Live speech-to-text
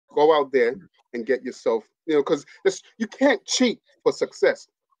Go out there and get yourself, because you can't cheat for success.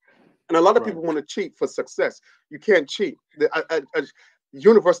 And a lot of people want to cheat for success. You can't cheat. The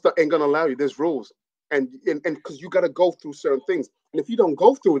universe ain't gonna allow you. There's rules, and because you got to go through certain things, and if you don't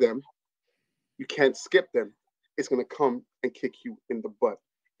go through them, you can't skip them. It's gonna come and kick you in the butt.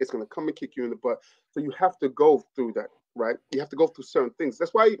 It's gonna come and kick you in the butt. So you have to go through that, right? You have to go through certain things.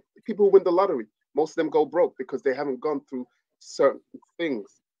 That's why people who win the lottery, most of them go broke because they haven't gone through certain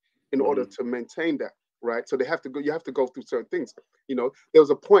things in order to maintain that, right? So they have to go. You have to go through certain things. There was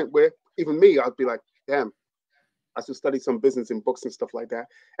a point where even me, I'd be like, damn, I should study some business in books and stuff like that.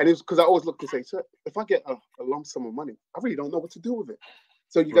 And it's because I always look and say, so if I get a lump sum of money, I really don't know what to do with it.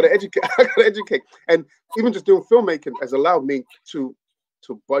 So you got to educate. I got to educate. And even just doing filmmaking has allowed me to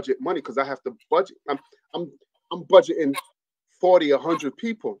budget money, because I have to budget. I'm budgeting 40, 100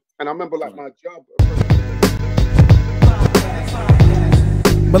 people. And I remember like my job.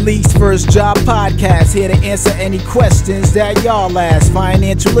 Malik's First Job Podcast, here to answer any questions that y'all ask.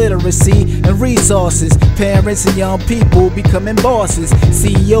 Financial literacy and resources, parents and young people becoming bosses,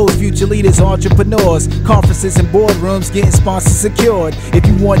 CEOs, future leaders, entrepreneurs, conferences and boardrooms getting sponsors secured. If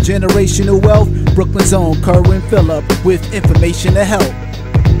you want generational wealth, Brooklyn's own Kerwin Phillip with information to help.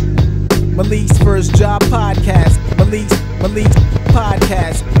 Malik's First Job Podcast, Malik's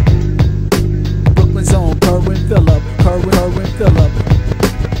Podcast, Brooklyn's own Kerwin Phillip, Kerwin Phillip.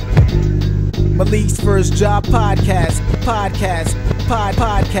 Malik's First Job Podcast,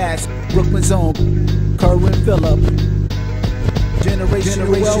 Brooklyn's own Kerwin Phillip.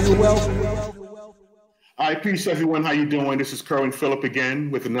 Generational wealth. All right, peace everyone. How you doing? This is Kerwin Phillip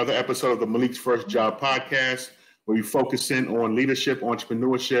again with another episode of the Malik's First Job Podcast, where we focus in on leadership,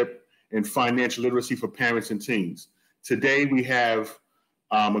 entrepreneurship, and financial literacy for parents and teens. Today we have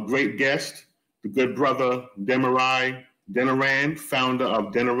a great guest, the good brother Deniran, founder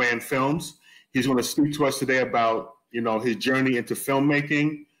of Deniran Films. He's going to speak to us today about, his journey into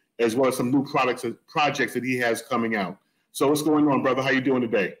filmmaking, as well as some new projects that he has coming out. So what's going on, brother? How you doing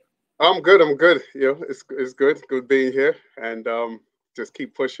today? I'm good. It's good. Good being here, and just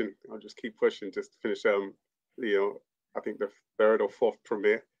keep pushing. I'll just keep pushing. Just finish. I think the third or fourth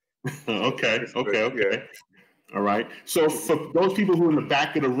premiere. Okay. Yeah. All right. So for those people who are in the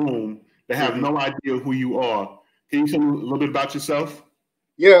back of the room that have no idea who you are, can you tell me a little bit about yourself?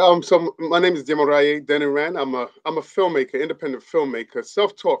 Yeah, so my name is Diemiruaya, Deniran. I'm a filmmaker, independent filmmaker,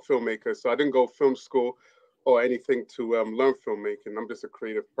 self-taught filmmaker. So I didn't go film school or anything to learn filmmaking. I'm just a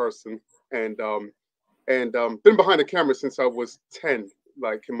creative person, and been behind the camera since I was 10,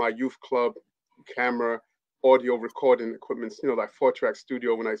 like in my youth club, camera, audio recording equipment, like 4-track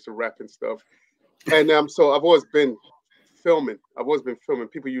studio when I used to rap and stuff. And so I've always been filming.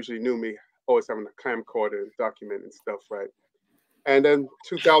 People usually knew me always having a camcorder and document and stuff, right? And then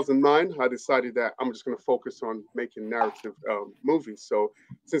 2009, I decided that I'm just going to focus on making narrative movies. So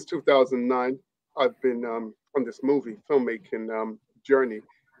since 2009, I've been on this filmmaking journey.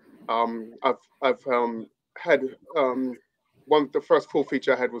 I've had the first full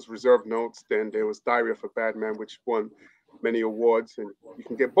feature I had was Reserve Notes. Then there was Diary of a Badman, which won many awards, and you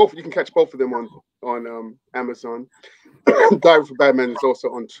can get both. You can catch both of them on Amazon. Diary of a Badman is also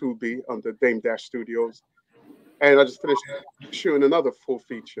on Tubi on the Dame Dash Studios. And I just finished shooting another full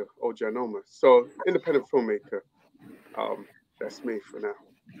feature, Ojanoma. So independent filmmaker. That's me for now.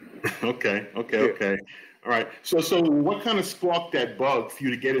 Okay. All right. So what kind of sparked that bug for you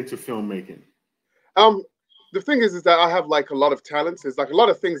to get into filmmaking? The thing is that I have like a lot of talents. There's like a lot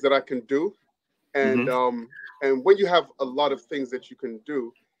of things that I can do. And and when you have a lot of things that you can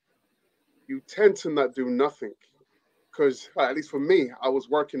do, you tend to not do nothing. Because at least for me, I was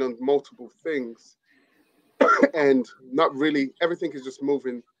working on multiple things. And not really, everything is just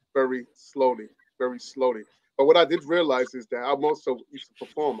moving very slowly. But what I did realize is that I'm also used to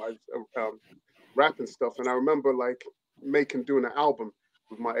perform. I rap and stuff. And I remember like doing an album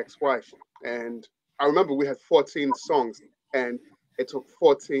with my ex-wife. And I remember we had 14 songs, and it took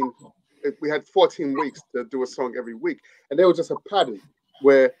we had 14 weeks to do a song every week. And there was just a pattern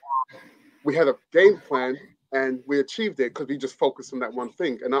where we had a game plan, and we achieved it because we just focused on that one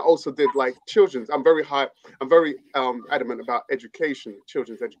thing. And I also did like children's. I'm very adamant about education,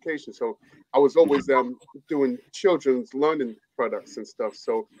 children's education. So I was always doing children's learning products and stuff.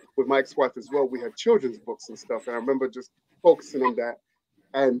 So with my ex-wife as well, we had children's books and stuff. And I remember just focusing on that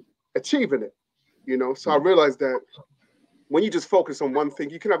and achieving it, So I realized that when you just focus on one thing,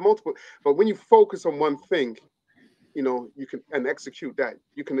 you can have multiple, but when you focus on one thing, you can and execute that,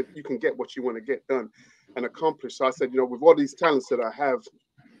 you can get what you want to get done and accomplish. So I said, with all these talents that I have,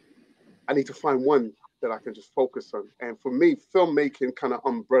 I need to find one that I can just focus on. And for me, filmmaking kind of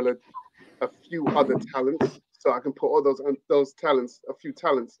umbrellaed a few other talents, so I can put all those talents, a few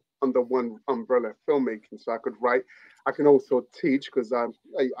talents, under one umbrella, filmmaking. So I could write. I can also teach because I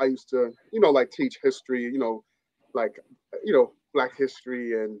used to, like teach history, like Black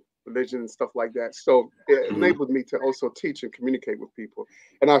history and religion and stuff like that. So it enabled me to also teach and communicate with people.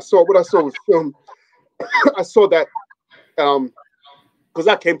 And I saw what I saw with film. I saw that because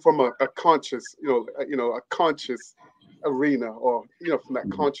I came from a conscious, a conscious arena, or from that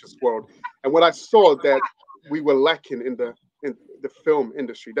conscious world. And what I saw that we were lacking in the film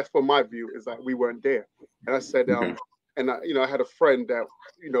industry. That's for my view, is that we weren't there. And I said, and I had a friend that,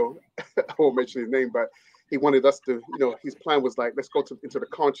 I won't mention his name, but he wanted us to, his plan was like, let's go into the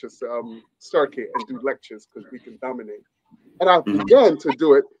conscious circuit and do lectures because we can dominate. And I began to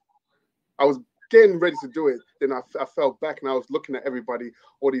do it. I was getting ready to do it. Then I fell back and I was looking at everybody,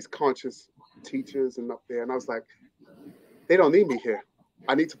 all these conscious teachers and up there. And I was like, they don't need me here.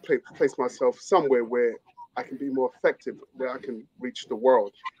 I need to place myself somewhere where I can be more effective, where I can reach the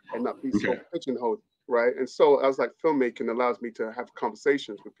world and not be so pigeonholed, right? And so I was like, filmmaking allows me to have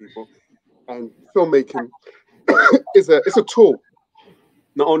conversations with people. And filmmaking it's a tool.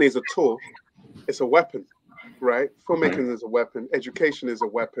 Not only is a tool, it's a weapon, right? Filmmaking is a weapon. Education is a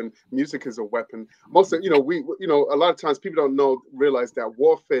weapon. Music is a weapon. Most of, a lot of times people don't realize that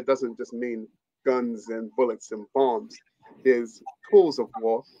warfare doesn't just mean guns and bullets and bombs. There's tools of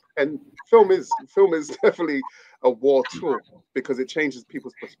war, and film is definitely a war tool because it changes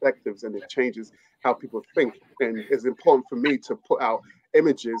people's perspectives and it changes how people think. And it's important for me to put out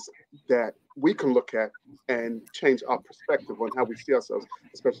images that we can look at and change our perspective on how we see ourselves,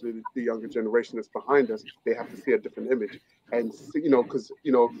 especially the younger generation that's behind us. They have to see a different image, and because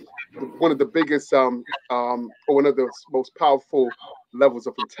one of the biggest or one of the most powerful levels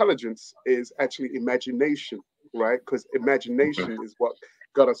of intelligence is actually imagination, right? Because imagination is what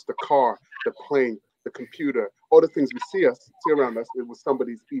got us the car, the plane, the computer, all the things we see around us. It was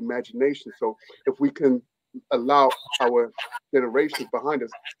somebody's imagination. So if we can allow our generations behind us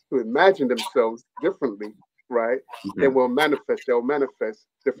to imagine themselves differently, right, then they'll manifest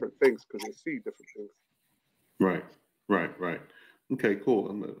different things because they see different things. Right. Okay,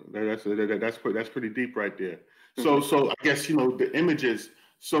 cool. That's pretty deep right there. So I guess the images.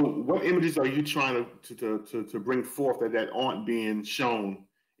 So what images are you trying to bring forth that aren't being shown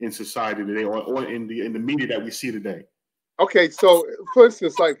in society today, or in the media that we see today? Okay, so for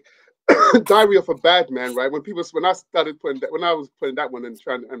instance, like Diary of a Badman, right? When I was putting that one and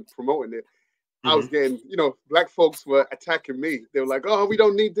trying and promoting it, I was getting, Black folks were attacking me. They were like, "Oh, we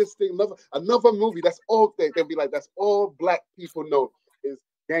don't need this thing. Another movie. That's all." They'll be like, "That's all Black people know is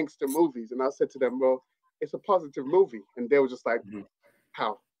gangster movies." And I said to them, "Well, it's a positive movie." And they were just like,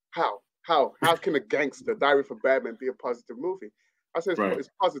 "How can a gangster Diary of a Badman be a positive movie?" I said, "It's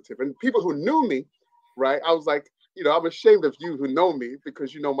positive." And people who knew me, right? I was like, I'm ashamed of you who know me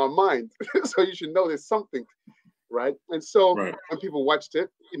because you know my mind. So you should know there's something, right? And so when people watched it,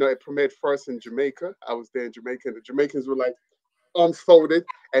 it premiered first in Jamaica. I was there in Jamaica, and the Jamaicans were like unfolded,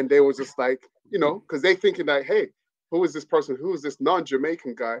 and they were just like, because they thinking like, hey, who is this person? Who is this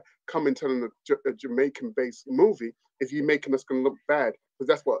non-Jamaican guy coming telling a Jamaican-based movie? Is he making us gonna look bad?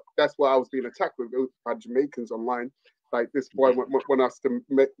 Because that's what I was being attacked with by Jamaicans online. Like, this boy want us to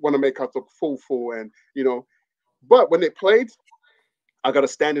want to make us look fool, and But when it played, I got a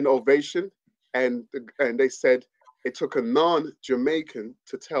standing ovation, and they said it took a non-Jamaican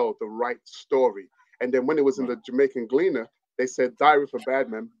to tell the right story. And then when it was in the Jamaican Gleaner, they said Diary of a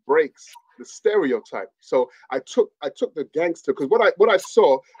Badman breaks the stereotype. So I took the gangster, because what I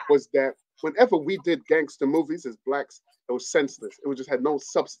saw was that whenever we did gangster movies as Blacks, it was senseless. It just had no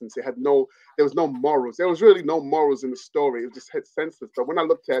substance. There was no morals. There was really no morals in the story. It just had senseless. But when I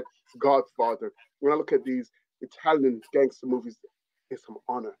looked at Godfather, when I look at these Italian gangster movies, it's some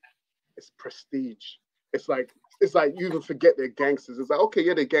honor, it's prestige. It's like you even forget they're gangsters. It's like, okay,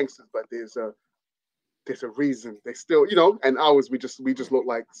 yeah, they're gangsters, but there's a reason. They still, and ours, we just look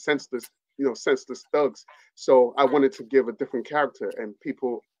like senseless thugs. So I wanted to give a different character, and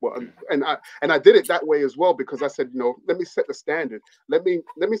people were, and I did it that way as well, because I said, let me set the standard. Let me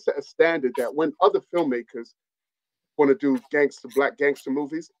set a standard that when other filmmakers want to do Black gangster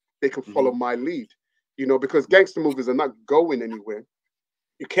movies, they can follow my lead. Because gangster movies are not going anywhere.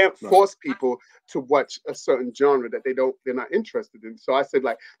 You can't force people to watch a certain genre that they're not interested in. So I said,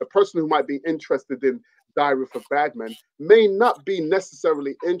 like, the person who might be interested in Diary of a Badman may not be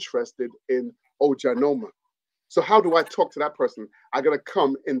necessarily interested in Ojanoma. So how do I talk to that person? I gotta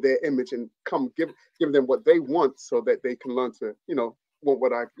come in their image and come give them what they want, so that they can learn to,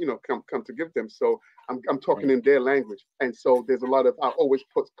 what I come to give them. So I'm talking in their language, and so there's a lot of, I always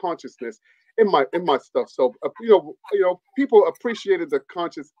put consciousness in my stuff. So people appreciated the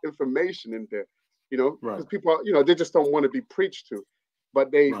conscious information in there, because people they just don't want to be preached to,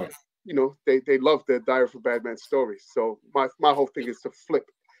 but they they love the Diary of a Badman story. So my whole thing is to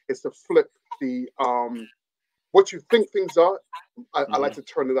flip the what you think things are. I like to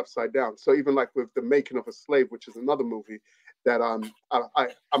turn it upside down. So even like with The Making of a Slave, which is another movie that I'm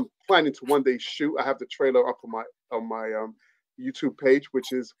planning to one day shoot. I have the trailer up on my YouTube page,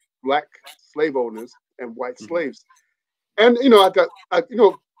 which is Black slave owners and white slaves. And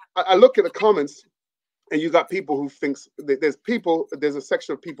I look at the comments, and you got people who thinks there's a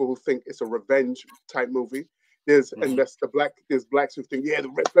section of people who think it's a revenge type movie. And that's there's blacks who think, yeah, the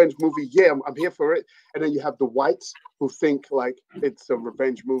revenge movie, yeah, I'm here for it. And then you have the whites who think like it's a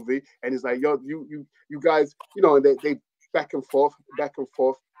revenge movie, and it's like, yo, you guys, and they back and forth.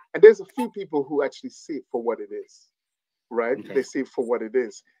 And there's a few people who actually see it for what it is, right? Okay. They see it for what it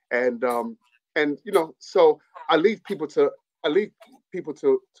is, and so I leave people to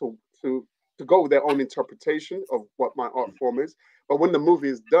go with their own interpretation of what my art form is. But when the movie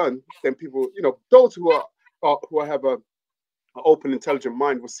is done, then people, those who have an open, intelligent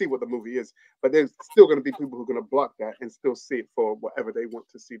mind will see what the movie is. But there's still going to be people who are going to block that and still see it for whatever they want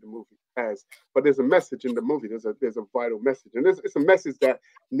to see the movie as. But there's a message in the movie. There's a vital message, and it's a message that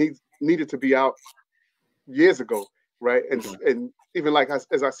needed to be out years ago, right? And even like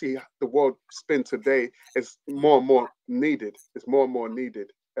as I see the world spin today, it's more and more needed. It's more and more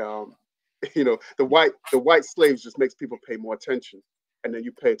needed. The white slaves just makes people pay more attention. And then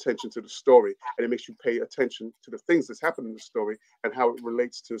you pay attention to the story, and it makes you pay attention to the things that's happened in the story and how it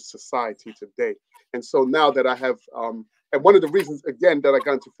relates to society today. And so now that I have, and one of the reasons, again, that I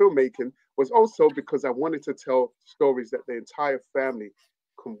got into filmmaking was also because I wanted to tell stories that the entire family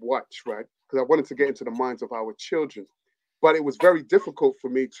can watch, right? Because I wanted to get into the minds of our children. But it was very difficult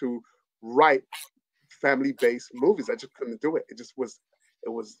for me to write family-based movies. I just couldn't do it.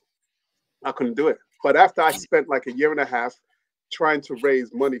 I couldn't do it. But after I spent like a year and a half trying to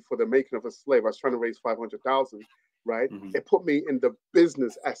raise money for The Making of a Slave, I was trying to raise $500,000, right? It put me in the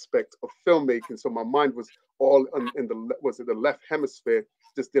business aspect of filmmaking. So my mind was all in the left hemisphere,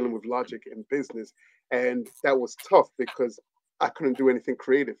 just dealing with logic and business. And that was tough because I couldn't do anything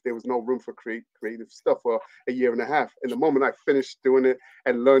creative. There was no room for creative stuff for a year and a half. And the moment I finished doing it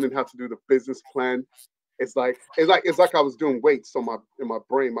and learning how to do the business plan, it's like I was doing weights in my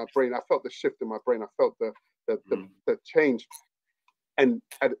brain. I felt the shift in my brain. I felt the change. And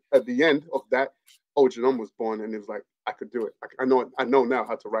at the end of that, Ojanoma was born, and it was like, I could do it. I know now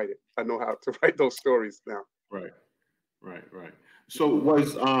how to write it. I know how to write those stories now. Right. So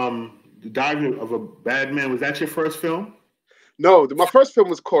was The Diary of a Badman, was that your first film? No, my first film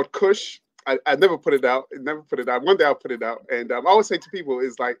was called Koosh. I never put it out. One day I'll put it out. And I always say to people,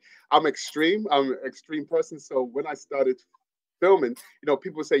 is like, I'm extreme. I'm an extreme person. So when I started filming,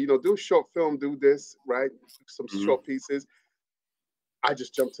 people say, do a short film, do this, right? Some short pieces. I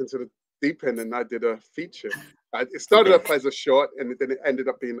just jumped into the deep end and I did a feature. It started off as a short, and then it ended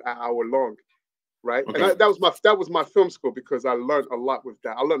up being an hour long, right? Okay. And that was my film school, because I learned a lot with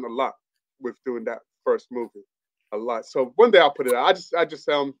that. I learned a lot with doing that first movie, a lot. So one day I'll put it out.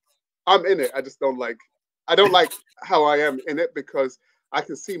 I'm in it. I don't like how I am in it, because I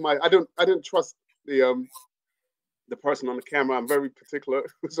can see I didn't trust the person on the camera. I'm very particular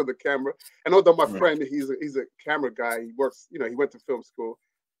who's on the camera. And although my friend, he's a camera guy, he works, he went to film school,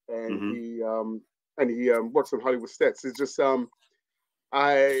 and he works on Hollywood sets. It's just I'm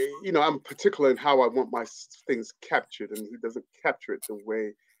particular in how I want my things captured, and he doesn't capture it the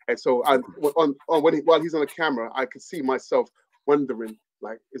way. And so while he's on the camera, I could see myself wondering,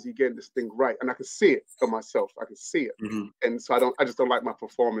 like, is he getting this thing right? And I can see it for myself. I can see it. And so I just don't like my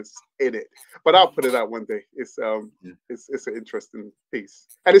performance in it. But I'll put it out one day. It's an interesting piece.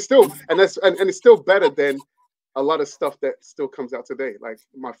 And it's still it's still better than a lot of stuff that still comes out today. Like,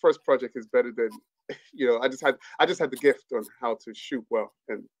 my first project is better than, I just had the gift on how to shoot well,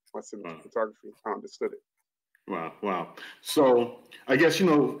 and my cinematography. I understood it. Wow. So I guess,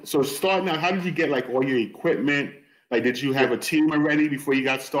 so starting out, how did you get like all your equipment? Like, did you have a team already before you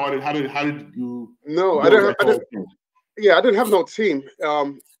got started? How did you? No, I didn't have no team.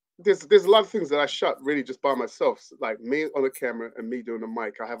 There's a lot of things that I shot really just by myself, like me on the camera and me doing the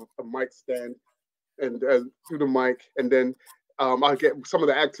mic. I have a mic stand and do the mic, and then I get some of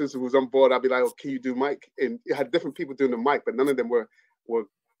the actors who was on board. I'll be like, "Oh, can you do mic?" And it had different people doing the mic, but none of them were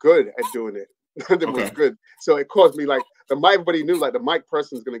good at doing it. None of them was good. So it caused me, like everybody knew like the mic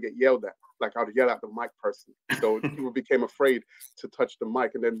person is gonna get yelled at. Like I'd yell at the mic person, so people became afraid to touch the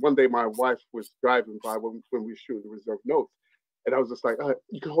mic. And then one day my wife was driving by when we were shooting the Reserve Notes, and I was just like,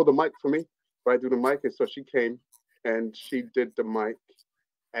 "You can hold the mic for me, right? Do the mic." And so she came and she did the mic,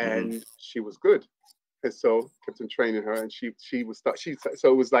 and she was good. And so kept on training her, and so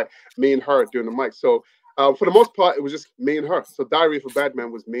it was like me and her doing the mic. So for the most part, it was just me and her. So Diary of a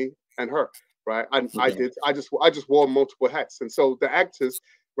Badman was me and her, right? And I just wore multiple hats, and so the actors,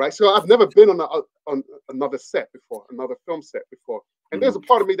 right? So I've never been on another set before, another film set before, and there's a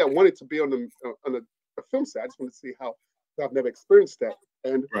part of me that wanted to be on a film set. I just wanted to see how. I've never experienced that.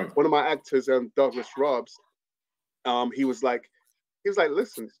 And one of my actors, Douglas Robs, he was like,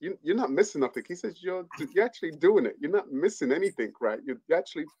 listen, you're not missing nothing. He says, you're actually doing it. You're not missing anything, right? You're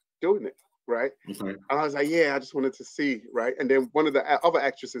actually doing it, right? And I was like, yeah, I just wanted to see, right? And then one of the other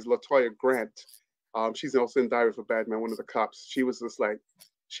actresses, LaToya Grant, she's also in Diary of a Badman, one of the cops. She was just like,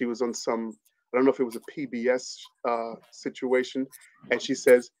 she was on some, I don't know if it was a PBS situation. And she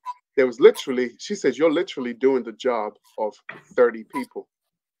says, she says, you're literally doing the job of 30 people.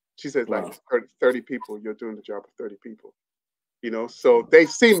 She says, like 30 people, you're doing the job of 30 people. You know, so they've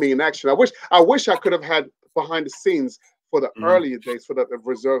seen me in action. I wish I could have had behind the scenes for the earlier days, for the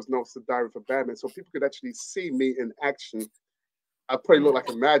Reserve Notes, the Diary of a Badman, so people could actually see me in action. I probably look like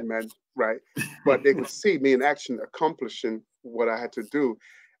a madman, right? But they could see me in action, accomplishing what I had to do.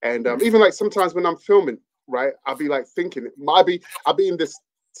 And even like sometimes when I'm filming, right, I'll be like thinking, I'll be in this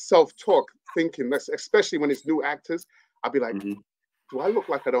self-talk thinking, especially when it's new actors. I'll be like, do I look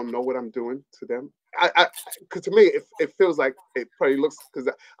like I don't know what I'm doing to them? Because to me, it feels like it probably looks, because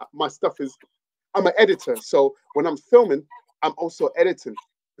my stuff is, I'm an editor. So when I'm filming, I'm also editing.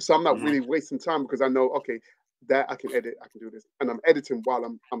 So I'm not really wasting time, because I know, okay, that I can edit, I can do this. And I'm editing while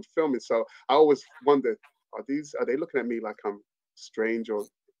I'm filming. So I always wonder, are they looking at me like I'm strange, or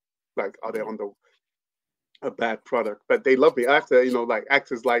like, are they on a bad product? But they love me. After, you know, like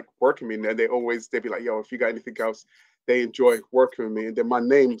actors like working me, and they'd be like, yo, if you got anything else, they enjoy working with me. And then my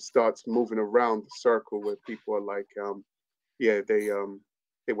name starts moving around the circle where people are like, yeah, they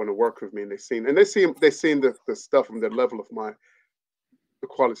want to work with me, and they've seen the stuff and the level of the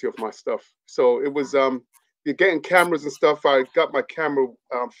quality of my stuff. So it was you're getting cameras and stuff. I got my camera.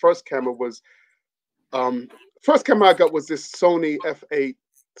 First camera I got was this Sony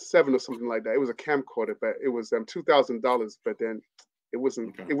F8-7 or something like that. It was a camcorder, but it was $2,000. But then it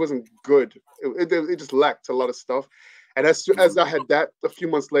wasn't good. It just lacked a lot of stuff. And as I had that, a few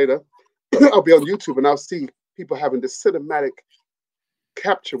months later, I'll be on YouTube and I'll see people having this cinematic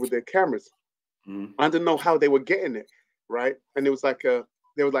capture with their cameras. I didn't know how they were getting it, right? And it was like a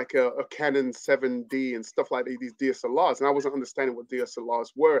Canon 7D and stuff like that, these DSLRs, and I wasn't understanding what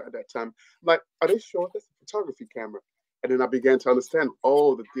DSLRs were at that time. I'm like, are they sure that's a photography camera? And then I began to understand,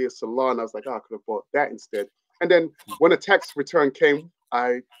 the DSLR, and I was like, I could have bought that instead. And then when a tax return came,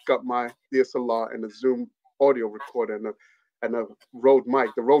 I got my DSLR and a Zoom audio recorder and a Rode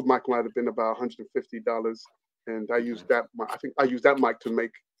mic. The Rode mic might have been about $150, and I used that. I think I used that mic to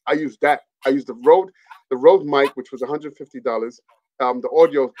make. I used the Rode mic, which was $150. The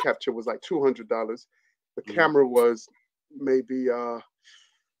audio capture was like $200. The camera was maybe I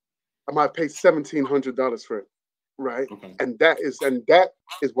might have paid $1,700 for it, right? And that is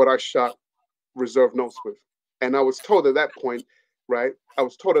what I shot Reserve Notes with. And I was told at that point, right?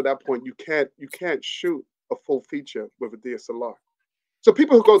 You can't shoot a full feature with a DSLR. So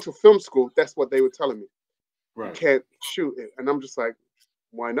people who go to film school, that's what they were telling me. Right. You can't shoot it. And I'm just like,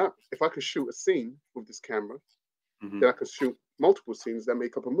 why not? If I could shoot a scene with this camera, then I could shoot multiple scenes that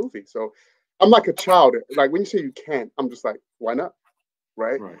make up a movie. So I'm like a child. Like when you say you can't, I'm just like, why not?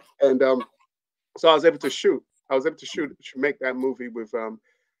 Right. And so I was able to shoot. Make that movie with that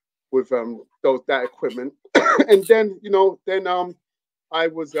equipment. And then, I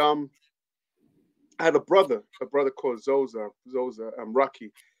had a brother called Zoza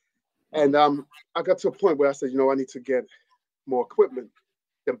Rocky. And I got to a point where I said, I need to get more equipment.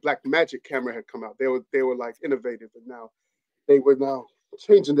 The Black Magic camera had come out. They were like innovative, and now they were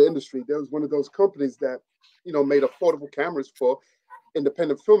changing the industry. There was one of those companies that, made affordable cameras for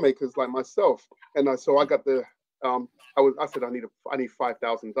independent filmmakers like myself. And so I got I said, I need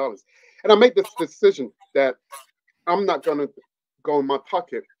 $5,000. And I made this decision that I'm not going to go in my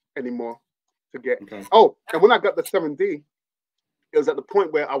pocket anymore to get. Oh, and when I got the 7D, it was at the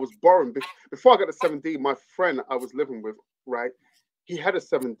point where I was borrowing. Before I got the 7D, my friend I was living with, right, he had a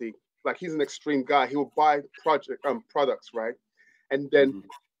 7D. Like, he's an extreme guy. He would buy products, right? And then,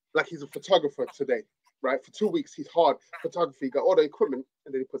 like, he's a photographer today, right? For 2 weeks, he's hard photography. He got all the equipment,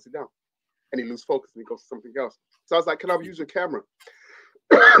 and then he puts it down. and he loses focus and he goes to something else. So I was like, can I use your camera?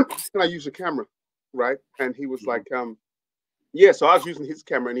 Can I use your camera? Right? And he was like, yeah. So I was using his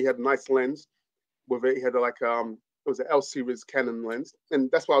camera, and he had a nice lens with it. He had like it was an L series Canon lens, and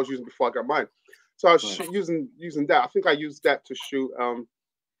that's what I was using before I got mine. So I was using that. I think I used that to shoot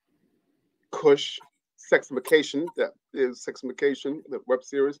Koosh, Sexamacation. That is Sexamacation, the web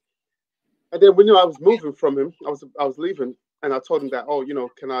series. And then when I was moving from him, I was leaving, and I told him that, oh,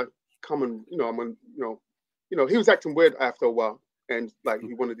 can I come and I'm gonna, he was acting weird after a while, and like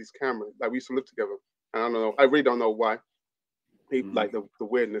he wanted these cameras. Like we used to live together, and I don't know, I really don't know why. He like the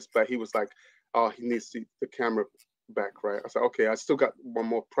weirdness, but he was like, oh, he needs the camera back, right? I said, okay, I still got one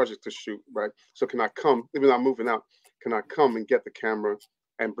more project to shoot, right? So can I come, even though I'm moving out, can I come and get the camera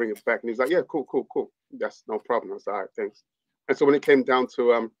and bring it back? And he was like, yeah, cool. That's no problem. I said, all right, thanks. And so when it came down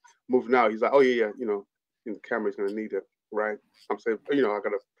to moving out, he's like, oh yeah, the camera's gonna need it, right? I'm saying, I got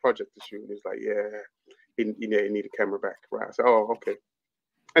a project to shoot. And he's like, yeah, he need a camera back, right? I said, oh, okay.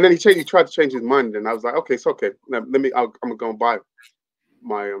 And then he tried to change his mind, and I was like, okay, it's okay. Now, I'm gonna go and buy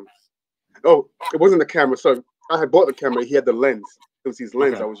my oh, it wasn't the camera. So I had bought the camera. He had the lens. It was his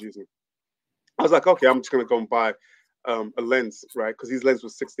lens I was using. I was like, okay, I'm just gonna go and buy a lens, right? Because his lens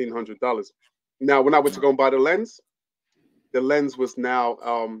was $1,600. Now, when I went to go and buy the lens was now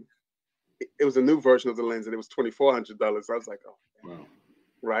it was a new version of the lens, and it was $2,400. I was like, oh, wow.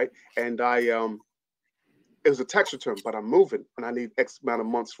 Right? And it was a tax return, but I'm moving, and I need X amount of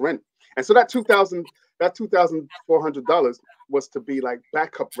months rent. And so that $2,400 was to be like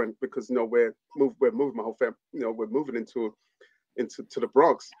backup rent, because we're moving my whole family. We're moving into the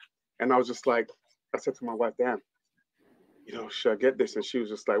Bronx, and I was just like, I said to my wife, damn, should I get this? And she was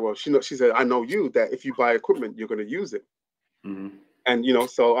just like, well, she said, I know you, that if you buy equipment, you're going to use it. Mm-hmm. And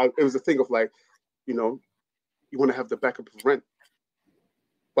so it was a thing of like, you want to have the backup of rent,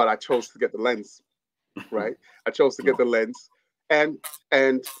 but I chose to get the lens. Right, I chose to get the lens, and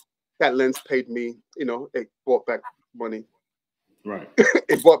that lens paid me. It brought back money. Right.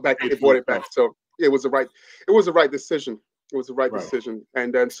 it brought it back. So it was the right decision. It was the right decision.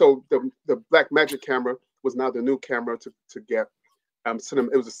 And then so the Black Magic camera was now the new camera to get. It was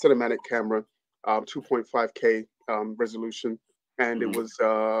a cinematic camera, 2.5K resolution, and it was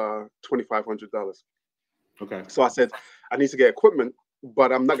 $2,500. Okay. So I said, I need to get equipment,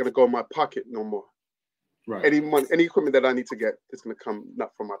 but I'm not going to go in my pocket no more. Right. Any equipment that I need to get is going to come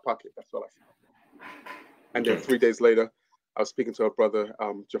not from my pocket. That's all I said. And then 3 days later, I was speaking to a brother,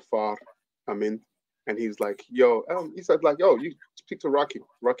 Jafar, and he's like, yo, he said like, yo, you speak to Rocky.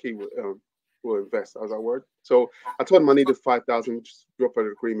 Rocky will invest. I was like, word. So I told him I needed 5,000, just drop an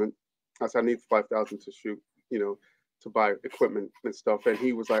agreement. I said, I need 5,000 to shoot, to buy equipment and stuff. And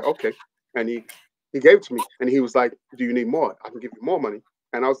he was like, okay. And he gave it to me. And he was like, do you need more? I can give you more money.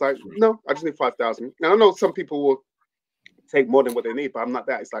 And I was like, no, I just need 5,000. And I know some people will take more than what they need, but I'm not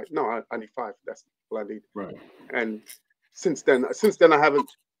that. It's like, no, I need 5. That's all I need. Right. And since then, I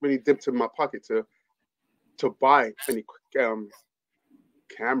haven't really dipped in my pocket to buy any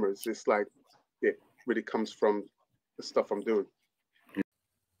cameras. It's like it really comes from the stuff I'm doing.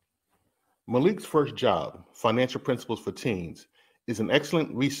 Malik's First Job, Financial Principles for Teens, is an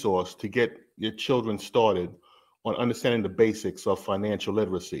excellent resource to get your children started on understanding the basics of financial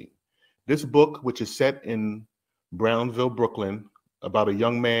literacy. This book, which is set in Brownsville, Brooklyn, about a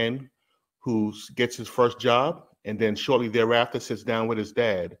young man who gets his first job and then shortly thereafter sits down with his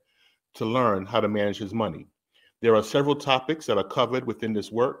dad to learn how to manage his money. There are several topics that are covered within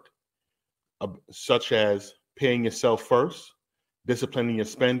this work, such as paying yourself first, disciplining your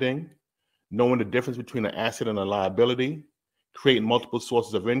spending, knowing the difference between an asset and a liability, creating multiple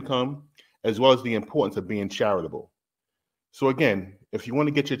sources of income, as well as the importance of being charitable. So again, if you want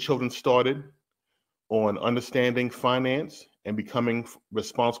to get your children started on understanding finance and becoming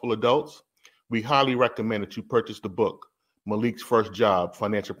responsible adults, we highly recommend that you purchase the book, Malik's First Job,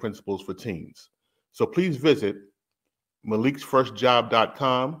 Financial Principles for Teens. So please visit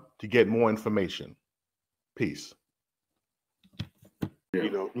maliksfirstjob.com to get more information. Peace.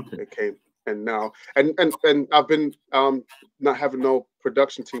 It came. And now, and I've been not having no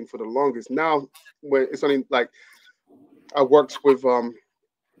production team for the longest. Now, when it's only like I worked with one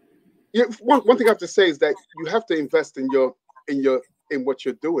thing I have to say is that you have to invest in what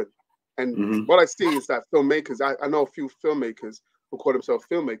you're doing. And what I see is that filmmakers, I know a few filmmakers who call themselves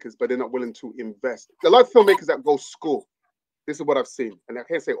filmmakers, but they're not willing to invest. There are a lot of filmmakers that go school. This is what I've seen, and I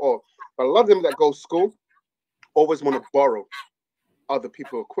can't say all, but a lot of them that go school always want to borrow other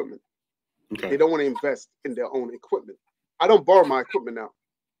people's equipment. Okay. They don't want to invest in their own equipment. I don't borrow my equipment now,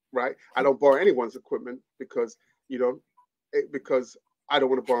 right? I don't borrow anyone's equipment because I don't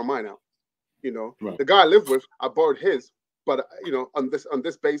want to borrow mine out. You know, Right. the guy I live with, I borrowed his, but you know, on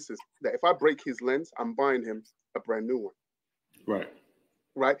this basis, that if I break his lens, I'm buying him a brand new one. Right.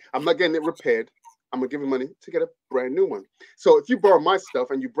 Right. I'm not getting it repaired. I'm gonna give him money to get a brand new one. So if you borrow my stuff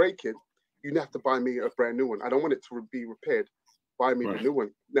and you break it, you have to buy me a brand new one. I don't want it to be repaired. Buy me the new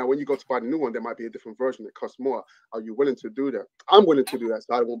one. Now, when you go to buy the new one, there might be a different version that costs more. Are you willing to do that? I'm willing to do that,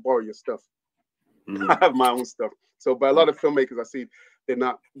 so I won't borrow your stuff. I have my own stuff. So, by a lot of filmmakers I see, they're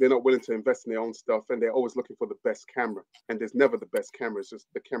not willing to invest in their own stuff, and they're always looking for the best camera. And there's never the best camera. It's just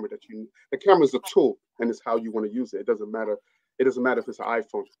the camera that you need. The camera is a tool, and it's how you want to use it. It doesn't matter. It doesn't matter if it's an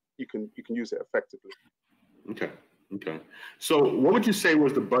iPhone. You can use it effectively. Okay. Okay. So, what would you say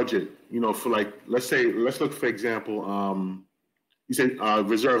was the budget? You know, for like, let's look for example. You said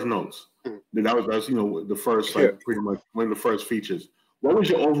reserve notes. That was you know the first pretty much one of the first features. What was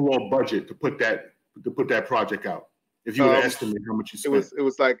your overall budget to put that project out? If you would estimate how much you spent, it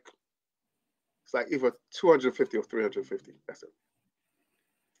was like either $250 or $350. That's it.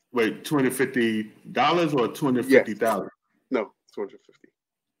 Wait, $250 or $250,000? No, $250.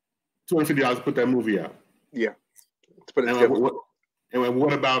 $250 to put that movie out. Yeah, to put it together. And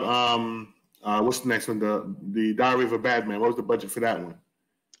what about what's the next one? The Diary of a Badman. What was the budget for that one?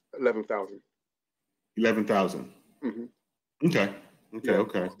 $11,000. $11,000. Okay.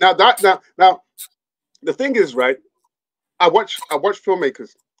 Okay. Now the thing is, right? I watch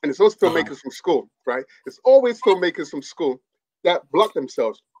filmmakers, and it's those filmmakers from school, right? It's always filmmakers from school that block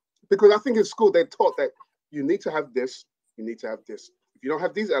themselves, because I think in school they're taught that you need to have this, you need to have this. If you don't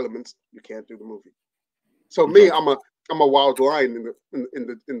have these elements, you can't do the movie. So me, I'm a wild lion in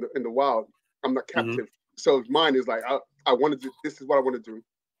the wild. I'm not captive. So mine is like I want to do. This is what I want to do.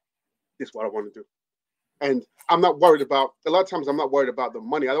 This is what I want to do. And I'm not worried about, a lot of times I'm not worried about the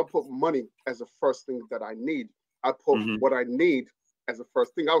money. I don't put money as the first thing that I need. I put what I need as the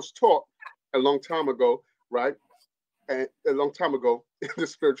first thing. I was taught a long time ago, right? And a long time ago, in the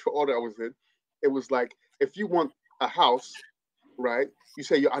spiritual order I was in, it was like, if you want a house, right? You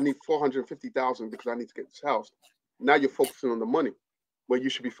say, I need $450,000 because I need to get this house. Now you're focusing on the money, where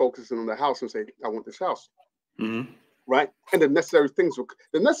you should be focusing on the house and say, I want this house. Right? And the necessary things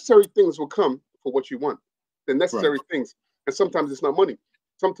will come for what you want. The necessary things. And sometimes it's not money.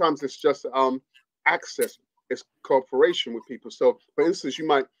 Sometimes it's just access. It's cooperation with people. So, for instance, you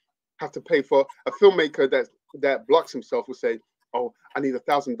might have to pay for a filmmaker that blocks himself will say, oh, I need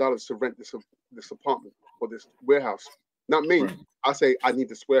 $1,000 to rent this apartment or this warehouse. Not me. I say, I need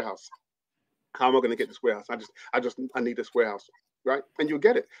this warehouse. How am I going to get this warehouse? I need this warehouse. Right? And you'll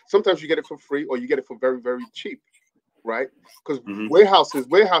get it. Sometimes you get it for free, or you get it for very, very cheap. Right? Because warehouses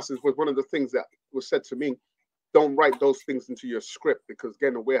was one of the things that was said to me. Don't write those things into your script, because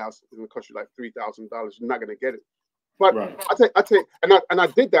getting a warehouse is going to cost you like $3,000. You're not going to get it. But I take, and I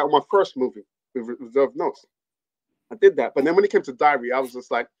did that on my first movie with Reserve Notes. I did that, but then when it came to Diary, I was just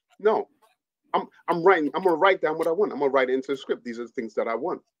like, no, I'm going to write down what I want. I'm going to write it into the script. These are the things that I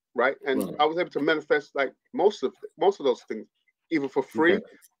want, right? And I was able to manifest like most of those things, either for free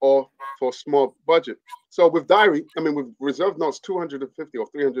or for a small budget. So with Diary, I mean, with Reserve Notes, $250 or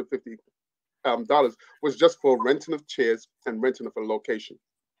 $350 was just for renting of chairs and renting of a location.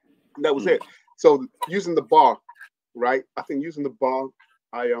 And that was it. So using the bar, right? I think using the bar,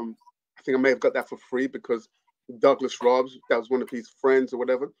 I think I may have got that for free, because Douglas Robs, that was one of his friends or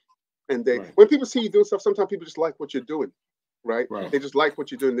whatever. And when people see you doing stuff, sometimes people just like what you're doing, right? They just like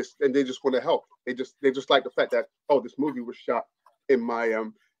what you're doing, this, and they just want to help. They just like the fact that, oh, this movie was shot in my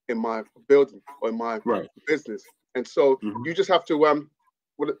building or in my business. And so you just have to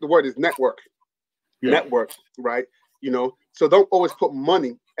what the word is, network. Network, right? You know, so don't always put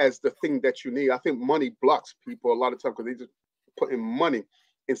money as the thing that you need. I think money blocks people a lot of times, because they just put in money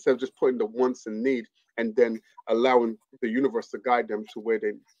instead of just putting the wants and need, and then allowing the universe to guide them to where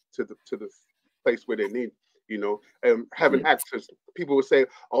they to the place where they need. You know, having actors, people would say,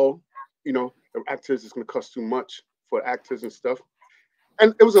 oh, you know, actors is going to cost too much for actors and stuff.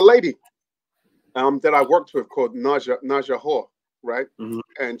 And it was a lady that I worked with called Naja Hall. Right,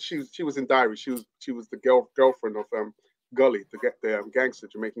 and she was in Diary. She was the girlfriend of Gully, the gangster,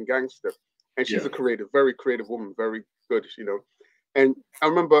 Jamaican gangster, and she's a very creative woman, very good, you know. And I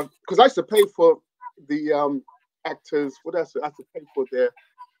remember, because I used to pay for the actors. What else? I had to pay for their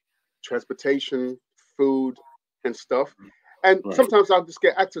transportation, food, and stuff. And sometimes I'll just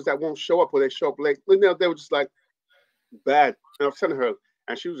get actors that won't show up, or they show up late. And they were just like bad. And I was telling her,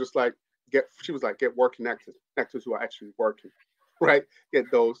 and she was just like, get working actors who are actually working. Right, get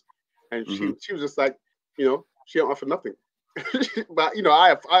those, and she was just like, you know, she don't offer nothing, but you know,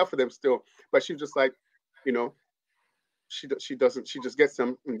 I offer them still, but she was just like, you know, she doesn't. She just gets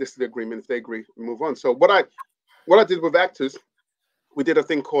them, and this is the agreement. If they agree, we move on. So what I did with actors, we did a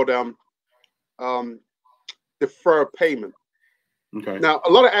thing called defer payment. Okay. Now, a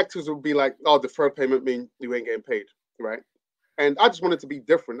lot of actors would be like, "Oh, deferred payment means you ain't getting paid," right? And I just wanted to be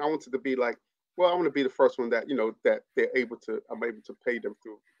different. I wanted to be like, well, I want to be the first one that that I'm able to pay them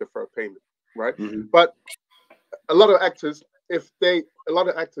through deferred payment, right? Mm-hmm. But a lot of actors,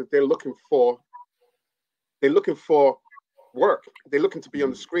 they're looking for work. They're looking to be on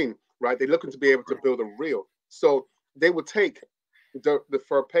the screen, right? They're looking to be able to build a reel. So they would take the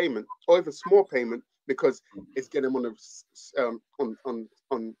deferred payment or even small payment because it's getting them on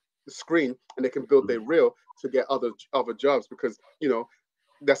the screen, and they can build their reel to get other jobs because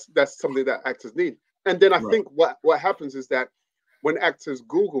that's something that actors need. And then I think what happens is that when actors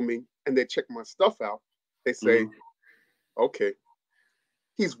Google me and they check my stuff out, they say, okay,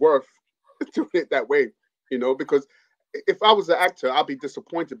 he's worth doing it that way, because if I was an actor, I'd be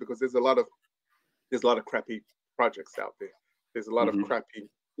disappointed because there's a lot of crappy projects out there. There's a lot of crappy,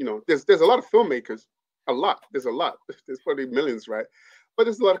 there's a lot of filmmakers, there's probably millions, right? But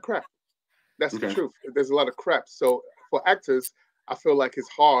there's a lot of crap. That's the truth. There's a lot of crap. So for actors, I feel like it's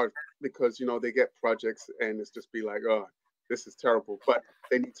hard because they get projects and it's just be like, oh, this is terrible. But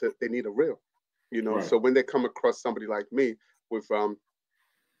they need a reel, So when they come across somebody like me with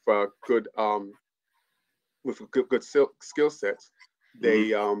good skill sets,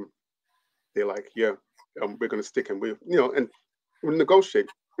 they're like, yeah, we're gonna stick, and we negotiate,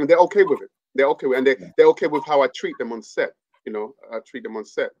 and they're okay with it. They're okay with, and they're okay with how I treat them on set. I treat them on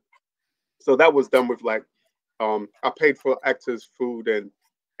set. So that was done with like, I paid for actors' food and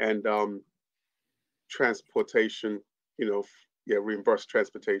transportation. Reimbursed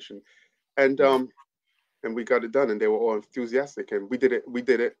transportation, and we got it done, and they were all enthusiastic, and we did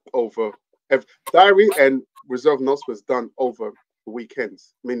it over. Diary and Reserve Notes was done over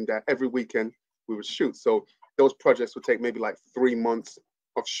weekends, meaning that every weekend we would shoot. So those projects would take maybe like 3 months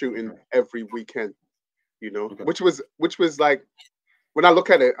of shooting every weekend, which was like, when I look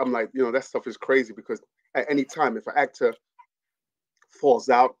at it, I'm like, that stuff is crazy because at any time, if an actor falls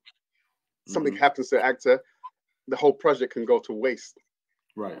out, something happens to the actor, the whole project can go to waste.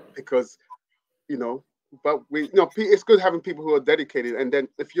 Right. Because, but it's good having people who are dedicated. And then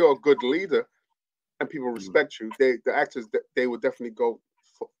if you're a good leader and people respect you, the actors, they will definitely go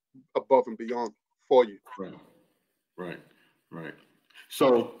above and beyond for you. Right.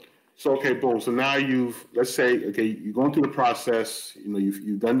 So okay, boom. So now let's say, you're going through the process,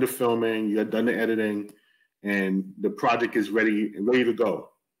 you've done the filming, you have done the editing, and the project is ready to go.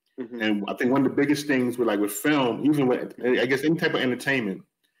 And I think one of the biggest things with film, even with, I guess, any type of entertainment,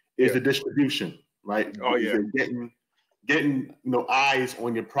 is the distribution, right? Oh yeah. Getting eyes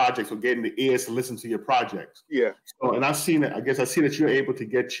on your projects, or getting the ears to listen to your projects. Yeah. So, and I've seen that you're able to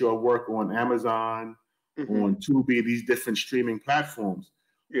get your work on Amazon, on Tubi, these different streaming platforms.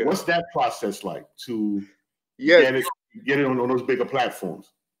 Yeah. What's that process like to get it on those bigger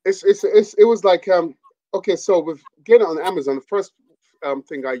platforms? It was like okay, so with getting it on Amazon, the first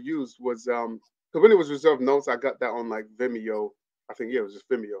thing I used was because when it was Reserved Notes, I got that on like Vimeo. I think it was just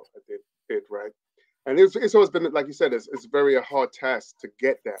Vimeo. I did right, and it's always been, like you said, it's very a hard task to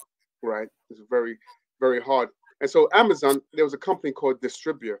get that right. It's very, very hard. And so Amazon, there was a company called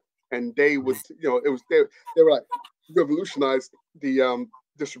Distributor, and they would they were like revolutionized the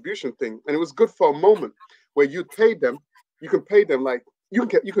distribution thing, and it was good for a moment where you can pay them like you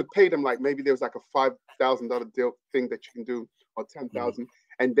could pay them like, maybe there was like a $5,000 deal thing that you can do, or 10,000,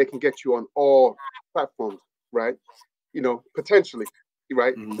 and they can get you on all platforms, right? Potentially,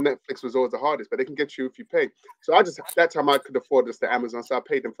 right? Netflix was always the hardest, but they can get you if you pay. So that time I could afford this to Amazon, so I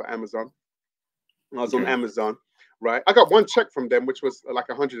paid them for Amazon. I was on Amazon, right? I got one check from them, which was like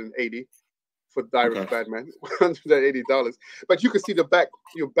 $180 for Diary of Badman, $180. But you could see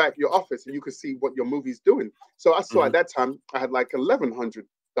your office, and you could see what your movie's doing. So I saw at that time I had like $1,100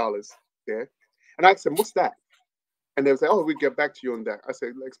 there, and I said, "What's that?" And they was like, "Oh, we get back to you on that." I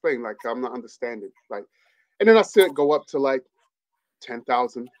said, "Explain." Like, I'm not understanding. Like, and then I said it go up to like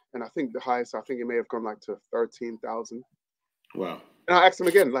 10,000, and I think the highest, I think it may have gone like to 13,000. Wow. And I asked them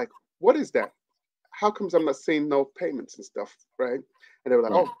again, like, "What is that? How comes I'm not seeing no payments and stuff?" Right? And they were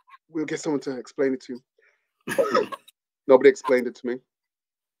like, "Oh, we'll get someone to explain it to you." Nobody explained it to me.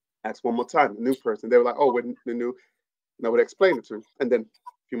 Asked one more time, a new person. They were like, "Oh, we're the new." Nobody explained it to me. And then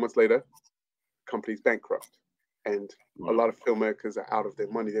a few months later, company's bankrupt. And a lot of filmmakers are out of their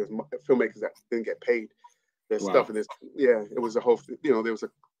money. There was filmmakers that didn't get paid their stuff, and it was a whole. There was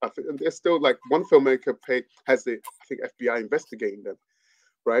there's still like one filmmaker has the, I think, FBI investigating them,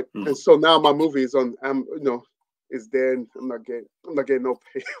 right? And so now my movie is on is there, and I'm not getting no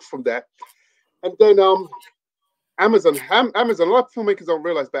pay from that. And then Amazon, a lot of filmmakers don't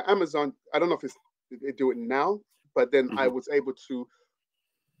realize, but Amazon, I don't know if they do it now, but then I was able to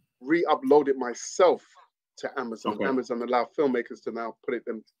re-upload it myself to Amazon. Okay. Amazon allow filmmakers to now put it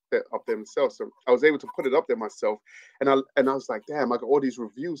up themselves. So I was able to put it up there myself, and I was like, damn, I got all these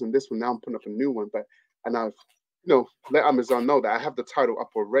reviews on this one. Now I'm putting up a new one, and I've let Amazon know that I have the title up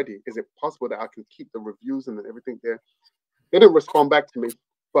already. Is it possible that I can keep the reviews and everything there? They didn't respond back to me,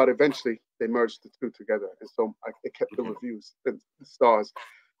 but eventually they merged the two together, and so it kept the reviews and the stars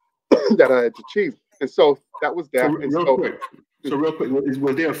that I had achieved. And so that was that. So real quick,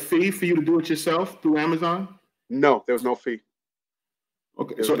 was there a fee for you to do it yourself through Amazon? No, there was no fee.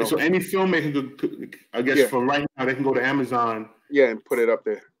 Okay, so any filmmaker could, I guess, for right now, they can go to Amazon. Yeah, and put it up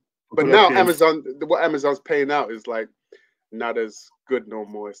there. But now Amazon, what Amazon's paying out is like not as good no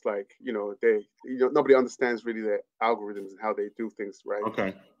more. It's like, nobody understands really their algorithms and how they do things, right?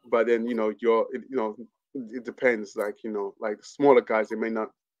 Okay. But then it depends. Like like the smaller guys, they may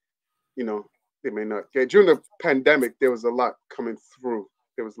not get. During the pandemic, there was a lot coming through.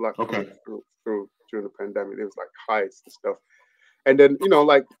 There was a lot coming through during the pandemic. There was like highs and stuff. And then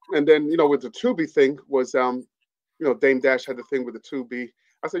with the Tubi thing was Dame Dash had the thing with the Tubi.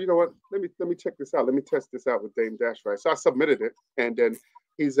 I said, you know what? Let me check this out. Let me test this out with Dame Dash, right? So I submitted it, and then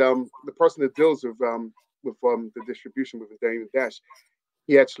he's the person that deals with the distribution with Dame Dash.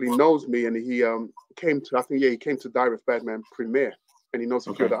 He actually knows me, and he came to Direct Badman premiere, and he knows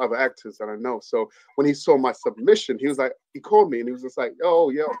a few of the other actors that I know. So when he saw my submission, he called me, and he was just like,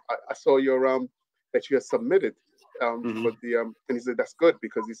 oh yeah, I saw your that you had submitted for the and he said that's good,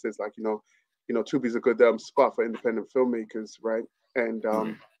 because he says like Tubi's a good spot for independent filmmakers, right? And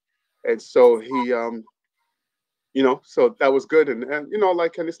so he so that was good, and and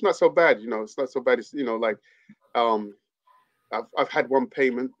it's not so bad, it's not so bad. It's I've had one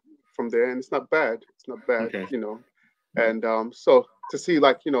payment from there, and it's not bad. It's not bad, and so to see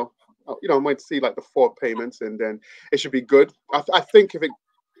I might see like the 4 payments, and then it should be good. I think if it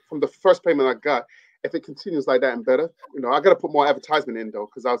from the first payment I got, if it continues like that and better, I got to put more advertisement in though,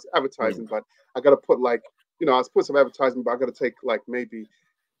 because I was advertising, but I got to put I was putting some advertisement, but I got to take maybe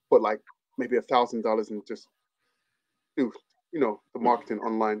 $1,000 and just do the marketing,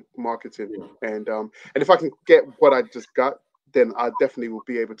 online marketing, and if I can get what I just got, then I definitely will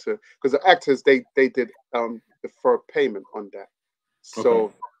be able to, because the actors they did defer payment on that,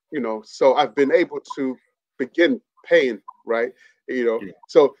 so so I've been able to begin paying, right?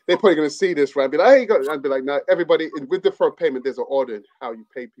 So they're probably going to see this, right? Be like, hey, I'd be like, no, everybody with deferred payment, there's an order in how you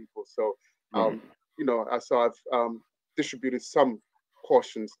pay people. So, I've distributed some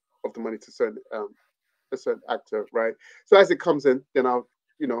portions of the money to a certain actor, right? So as it comes in, then I'll,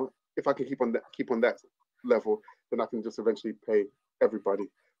 if I can keep on that level, then I can just eventually pay everybody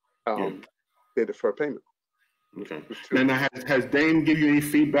their deferred payment. Okay. Now, has Dame give you any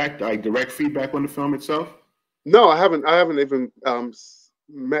feedback, like direct feedback on the film itself? No, I haven't even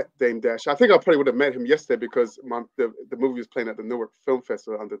met Dame Dash. I think I probably would have met him yesterday, because the movie was playing at the Newark Film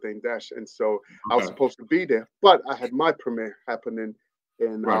Festival under Dame Dash, and so I was supposed to be there, but I had my premiere happening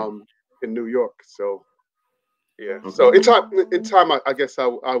in New York. So yeah. Okay. So in time, I guess I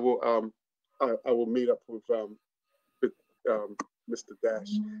will meet up with Mr.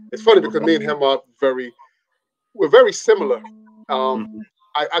 Dash. It's funny because me and him are we're very similar.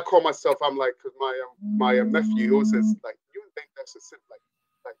 I call myself, I'm like, because my nephew always says, like, you and Dame Dash are similar.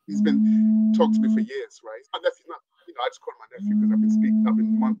 Like he's been talking to me for years, right? My nephew's not, I just call him my nephew because I've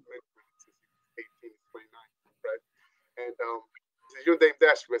been mentoring since he was 18, 29, right? And so you and Dame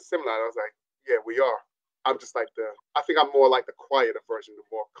Dash were similar. And I was like, yeah, we are. I'm just like I think I'm more like the quieter version, the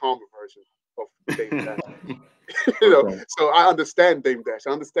more calmer version of Dame Dash. So I understand Dame Dash.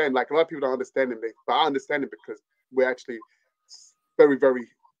 I understand, like, a lot of people don't understand him, but I understand it because we're actually very,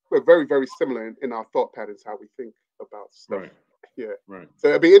 very similar in our thought patterns, how we think about stuff. Right. Yeah. Right. So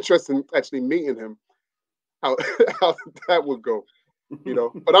it'd be interesting actually meeting him, how that would go,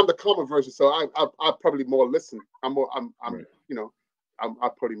 But I'm the common version, so I probably more listen. I'm right. I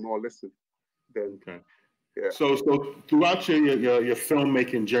probably more listen than. Okay. Yeah. So throughout your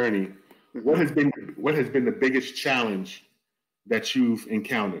filmmaking journey, what has been the biggest challenge that you've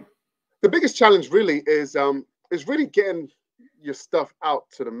encountered? The biggest challenge really is really getting your stuff out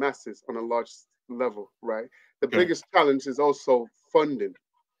to the masses on a large level, right? The biggest challenge is also funding.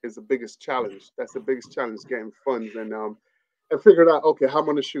 Is the biggest challenge. That's the biggest challenge, getting funds and figuring out, okay, how I'm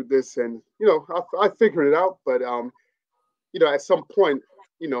going to shoot this, and I figured it out, but at some point,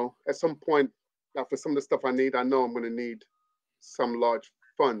 for some of the stuff I need, I know I'm going to need some large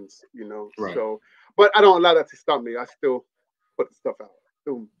funds, Right. So but I don't allow that to stop me. I still put the stuff out. I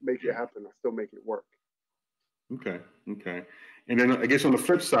still make it happen. I still make it work. Okay. And then I guess on the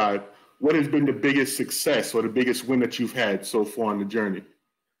flip side, what has been the biggest success or the biggest win that you've had so far on the journey?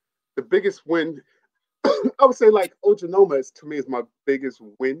 The biggest win, I would say, like Ojanoma to me is my biggest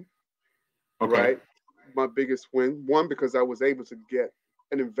win. Okay. Right, my biggest win. One, because I was able to get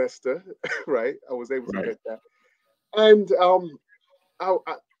an investor. Right, I was able to get that, and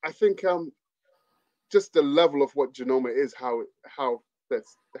I think just the level of what Genoma is, how it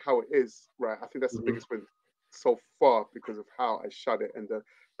is. Right, I think that's the biggest win so far because of how I shot it and the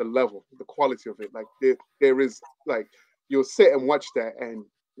level, the quality of it. Like there is like you'll sit and watch that and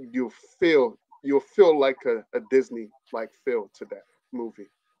you'll feel like a Disney like feel to that movie.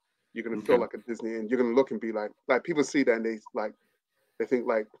 You're gonna feel like a Disney, and you're gonna look and be like people see that and they think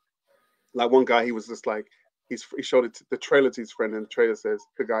like one guy, he was just like he showed it the trailer to his friend, and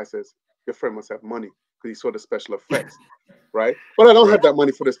the guy says your friend must have money because he saw the special effects, right? But I don't have that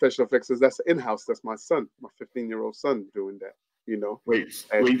money for the special effects. Because that's in-house. That's my son, my 15-year-old son doing that. You know. Wait.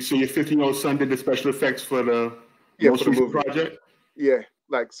 So your 15-year-old son did the special effects for the most recent project? Yeah.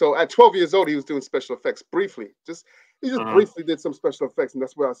 Like, so at 12 years old, he was doing special effects briefly. He just briefly did some special effects, and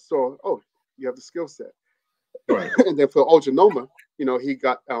that's where I saw, oh, you have the skill set. Right. And then for Ojanoma, you know, he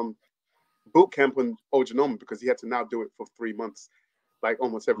got boot camp on Ojanoma because he had to now do it for 3 months, like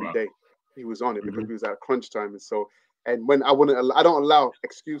almost every day. He was on it because he was at crunch time, and so. And when I don't allow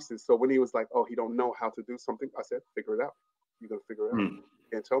excuses. So when he was like, oh, he don't know how to do something, I said, figure it out. You're gonna figure it out. You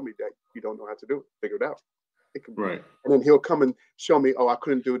can't tell me that you don't know how to do it. Figure it out. Right. And then he'll come and show me, oh, I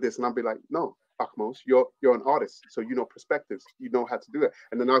couldn't do this. And I'll be like, no, Akmos, you're an artist. So you know perspectives. You know how to do it.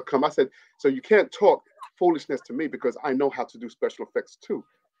 And then I said, so you can't talk foolishness to me because I know how to do special effects too.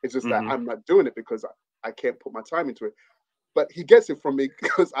 It's just that I'm not doing it because I can't put my time into it. But he gets it from me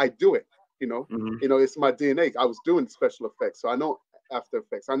because I do it, you know. You know, it's my DNA. I was doing special effects. So I know After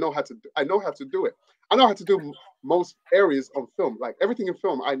Effects. I know how to do it. I know how to do most areas on film. Like everything in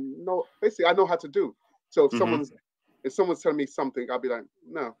film, I know how to do. So if someone's telling me something, I'll be like,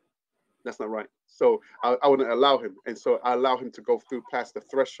 no, that's not right. So I wouldn't allow him, and so I allow him to go through past the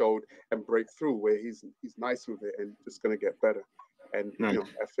threshold and break through where he's nice with it and just gonna get better. And you know,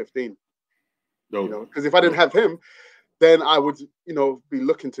 at 15, you know, because if I didn't have him, then I would, you know, be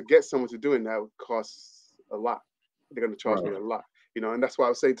looking to get someone to do it. And that would cost a lot. They're gonna charge me a lot, you know. And that's why I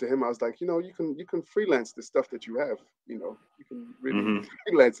was saying to him, I was like, you know, you can freelance the stuff that you have, you know, you can really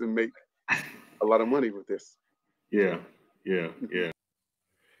freelance and make a lot of money with this. Yeah.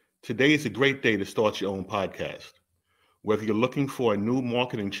 Today is a great day to start your own podcast. Whether you're looking for a new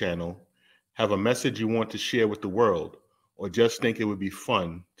marketing channel, have a message you want to share with the world, or just think it would be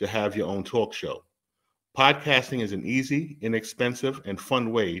fun to have your own talk show, podcasting is an easy, inexpensive, and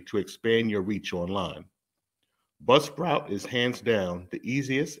fun way to expand your reach online. Buzzsprout is hands down the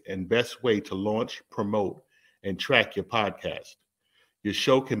easiest and best way to launch, promote, and track your podcast. Your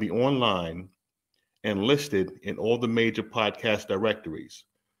show can be online and listed in all the major podcast directories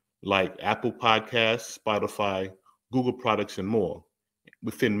like Apple Podcasts, Spotify, Google products, and more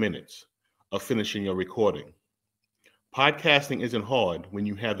within minutes of finishing your recording. Podcasting isn't hard when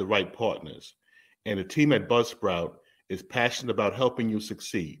you have the right partners, and the team at Buzzsprout is passionate about helping you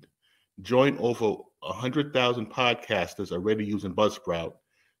succeed. Join over 100,000 podcasters already using Buzzsprout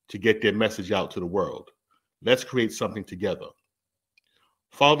to get their message out to the world. Let's create something together.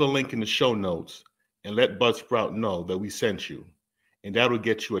 Follow the link in the show notes and let Buzzsprout know that we sent you. And that'll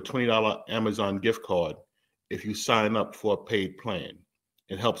get you a $20 Amazon gift card if you sign up for a paid plan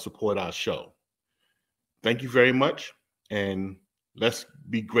and help support our show. Thank you very much, and let's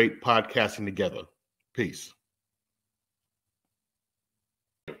be great podcasting together. Peace.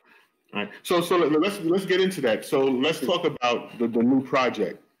 All right. So let's get into that. So let's talk about the new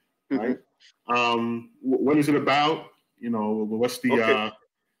project. Right. What is it about? You know, what's the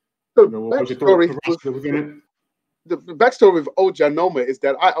the backstory with Ojanoma is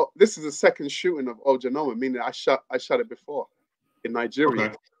that this is the second shooting of Ojanoma, meaning I shot it before in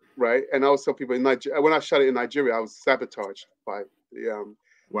Nigeria, right? And I always tell people in Nigeria, when I shot it in Nigeria, I was sabotaged by the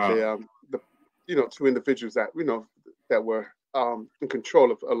you know, two individuals that, you know, that were in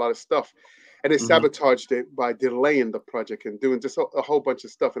control of a lot of stuff, and they sabotaged it by delaying the project and doing just a whole bunch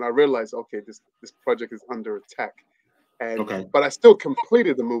of stuff. And I realized, okay, this project is under attack, and but I still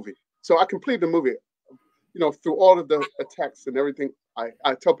completed the movie. So I completed the movie. You know, through all of the attacks and everything,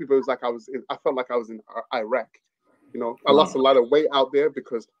 I tell people it was like I felt like I was in Iraq. You know, I lost a lot of weight out there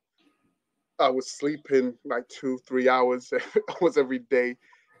because I was sleeping like 2-3 hours almost every day,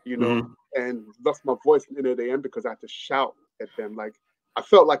 you know, and lost my voice in the end because I had to shout at them. Like I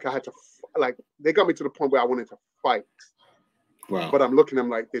felt like I had to, like, they got me to the point where I wanted to fight. Wow. But I'm looking, I'm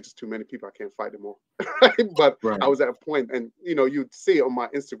like, there's just too many people. I can't fight them all. But I was at a point, and you know, you'd see it on my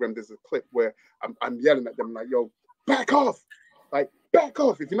Instagram. There's a clip where I'm yelling at them like, yo, back off. Like, back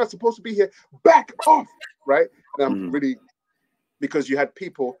off. If you're not supposed to be here, back off. Right. And I'm really, because you had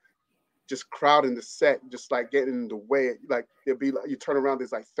people just crowding the set, just like getting in the way. Like, there'd be like, you turn around,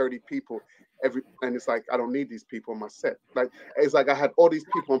 there's like 30 people and it's like, I don't need these people on my set. Like, it's like I had all these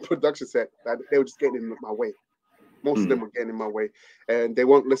people on production set that they were just getting in my way. Most of them were getting in my way, and they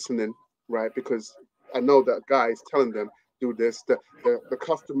weren't listening, right? Because I know that guy is telling them, do this. The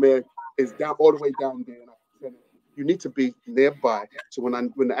customer is down all the way down there. And I said, you need to be nearby. So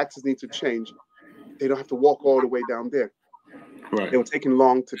when the actors need to change, they don't have to walk all the way down there. Right. They were taking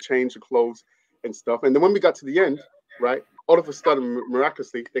long to change the clothes and stuff. And then when we got to the end, right, all of a sudden,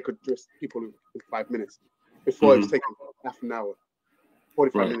 miraculously, they could dress people in 5 minutes. Before it was taking half an hour,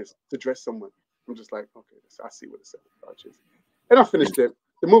 45 minutes to dress someone. I'm just like, okay, I see what the second is. And I finished it.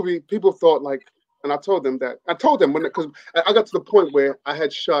 The movie, people thought like, and I told them because I got to the point where I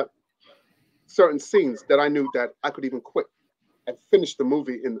had shot certain scenes that I knew that I could even quit and finish the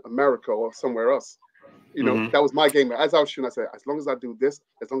movie in America or somewhere else. You know, that was my game. As I was shooting, I said, as long as I do this,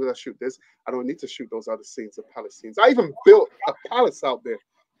 as long as I shoot this, I don't need to shoot those other scenes, the palace scenes. I even built a palace out there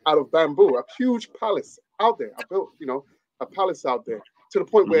out of bamboo, a huge palace out there. I built, you know, a palace out there to the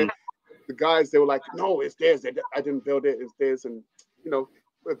point where the guys, they were like, no, it's theirs. I didn't build it. It's theirs. And, you know,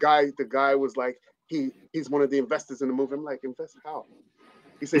 the guy was like, he's one of the investors in the movie. I'm like, invest how?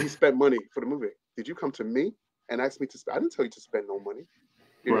 He said he spent money for the movie. Did you come to me and ask me to spend? I didn't tell you to spend no money.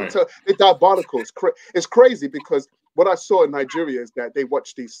 You know? So it's diabolical. It's crazy because what I saw in Nigeria is that they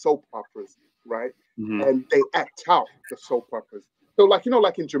watch these soap operas, right? And they act out the soap operas. So like, you know,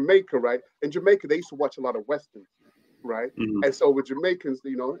 like in Jamaica, right? In Jamaica, they used to watch a lot of Westerns. Right. And so with Jamaicans,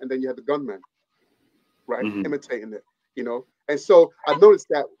 you know, and then you had the gunman, right, imitating it, you know. And so I noticed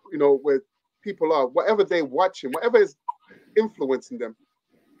that, you know, where people are, whatever they're watching, whatever is influencing them,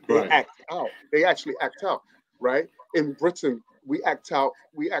 they act out. They actually act out, right? In Britain, we acted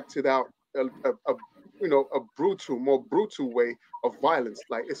out a you know, a more brutal way of violence.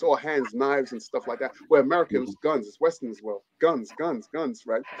 Like it's all hands, knives, and stuff like that. Where Americans, guns, it's Western as well. Guns,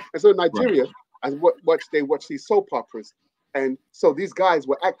 right? And so in Nigeria, they watch these soap operas, and so these guys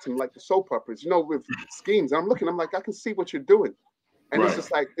were acting like the soap operas, you know, with schemes. I'm looking, I'm like, I can see what you're doing, and it's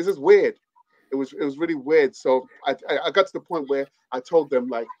just like, it's just weird. It was really weird. So I got to the point where I told them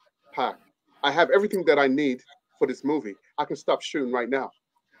like, hi, I have everything that I need for this movie. I can stop shooting right now,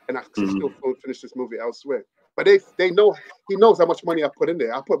 and I can still finish this movie elsewhere. But they know, he knows how much money I put in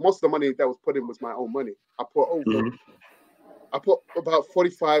there. I put most of the money that was put in was my own money. I put about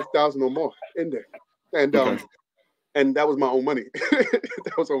 45,000 or more in there, and and that was my own money.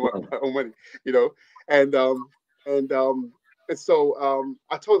 That was my own money, you know. And so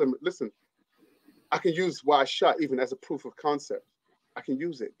I told them, listen, I can use what I shot even as a proof of concept. I can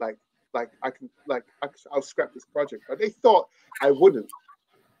use it, I'll scrap this project. But they thought I wouldn't,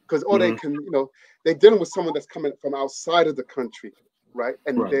 because all they can, you know, they're dealing with someone that's coming from outside of the country, right?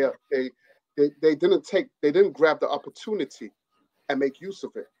 And they didn't grab the opportunity and make use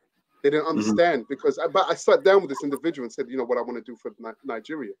of it. They didn't understand because I sat down with this individual and said, you know, what I want to do for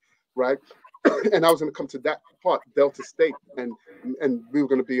Nigeria, right? And I was going to come to that part, Delta State, and we were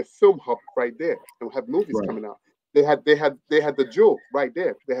going to be a film hub right there and have movies coming out. They had the jewel right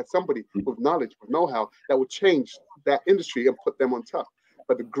there. They had somebody with knowledge, with know-how that would change that industry and put them on top.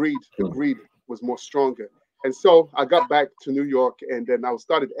 But the greed was more stronger. And so I got back to New York, and then I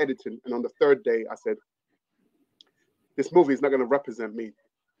started editing. And on the third day, I said, this movie is not going to represent me.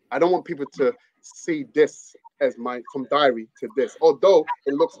 I don't want people to see this as from diary to this. Although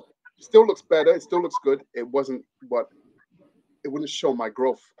it still looks better, it still looks good. It wouldn't show my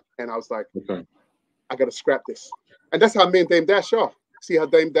growth. And I was like, I got to scrap this. And that's how me and Dame Dash are. See how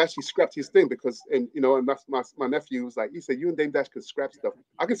Dame Dash, he scrapped his thing because, and you know, and my nephew was like, he said, you and Dame Dash can scrap stuff.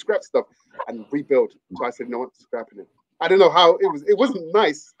 I can scrap stuff and rebuild. So I said, no, I'm scrapping it. I don't know how it wasn't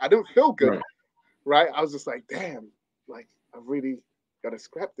nice. I didn't feel good, right? I was just like, damn, like I really got to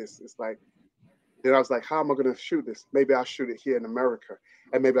scrap this. It's like, then I was like, how am I going to shoot this? Maybe I'll shoot it here in America,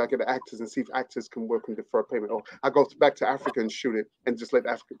 and maybe I'll get the actors and see if actors can work on deferred payment. Or I go back to Africa and shoot it and just let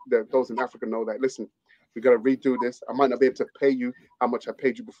those in Africa know that, listen, we got to redo this. I might not be able to pay you how much I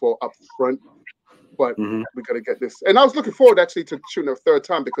paid you before up front, but we got to get this. And I was looking forward actually to shooting a third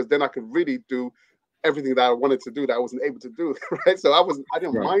time, because then I could really do everything that I wanted to do that I wasn't able to do, right? So I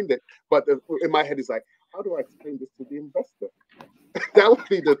didn't mind it, but in my head is like, how do I explain this to the investor? That would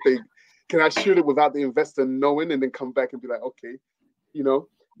be the thing. Can I shoot it without the investor knowing, and then come back and be like, okay, you know.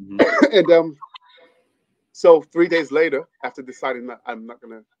 Mm-hmm. And so 3 days later, after deciding that I'm not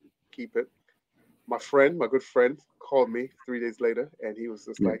gonna keep it, my good friend, called me 3 days later, and he was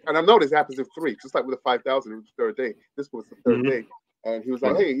just like, and I know this happens in three, just like with the 5,000, it was the third day. This was the third day, and he was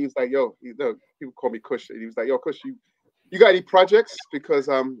like, hey, he was like, yo, people call me Kuwsh, and he was like, yo, Kuwsh, you got any projects? Because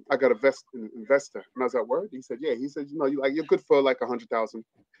I got a investor, and I was like, word? He said, yeah. He said, you're good for like 100,000,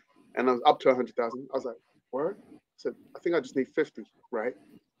 and I was up to 100,000. I was like, word? I said, I think I just need 50, right?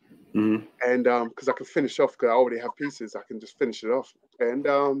 Mm-hmm. And because I can finish off, because I already have pieces, I can just finish it off. And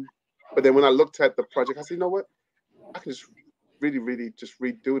but then when I looked at the project, I said, you know what? I can just really, really just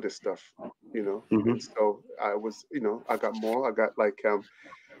redo this stuff, And so I was, I got more. I got like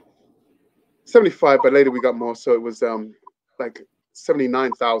 75, but later we got more. So it was like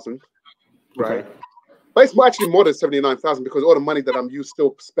 79,000, right? Okay. But it's actually more than 79,000 because all the money that I'm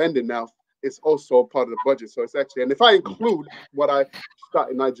still spending now is also part of the budget. So it's actually, and if I include what I shot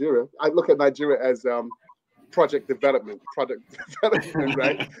in Nigeria, I look at Nigeria as product development,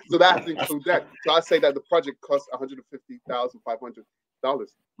 right? So that has to include that. So I say that the project costs $150,500.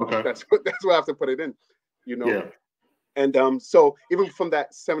 Okay. That's what I have to put it in, Yeah. And so even from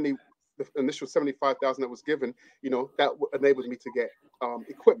that the initial 75,000 that was given, that enabled me to get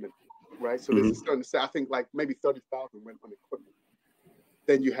equipment, right? So there's a certain, I think like maybe 30,000 went on equipment.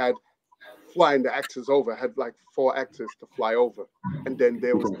 Then you had flying the actors over. I had like 4 actors to fly over, and then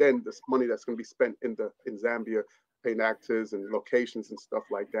there was then this money that's going to be spent in Zambia, paying actors and locations and stuff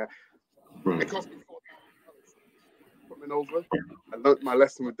like that. Right. It cost me $4,000 equipment over. I learned my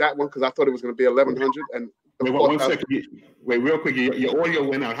lesson with that one because I thought it was going to be 1,100. And wait, 1 second. Wait, real quick. Your audio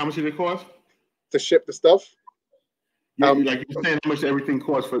went out. How much did it cost to ship the stuff? Yeah, like you're saying, how much everything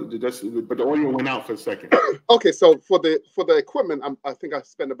costs but the audio went out for a second. Okay, so for the equipment, I think I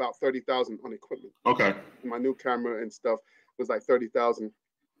spent about 30,000 on equipment. Okay. My new camera and stuff was like 30,000.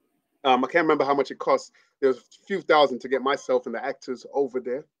 I can't remember how much it cost. There was a few thousand to get myself and the actors over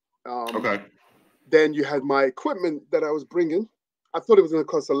there. Okay. Then you had my equipment that I was bringing. I thought it was going to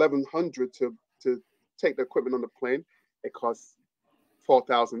cost 1,100 to take the equipment on the plane. It cost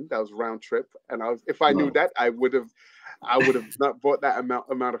 4,000. That was round trip. And if I knew that, I would have not bought that amount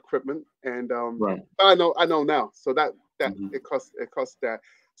of equipment. And but I know now. So that it cost that.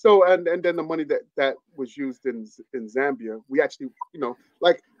 So and then the money that was used in Zambia, we actually,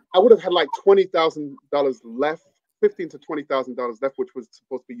 like I would have had like $20,000 left, $15,000 to $20,000 left, which was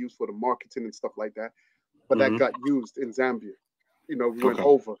supposed to be used for the marketing and stuff like that. But that got used in Zambia. We went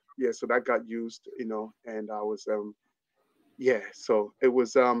over. Yeah, so that got used, and I was so it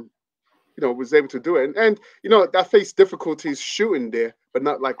was was able to do it. And I faced difficulties shooting there, but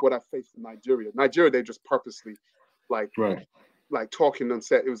not like what I faced in Nigeria. Nigeria, they just purposely like talking on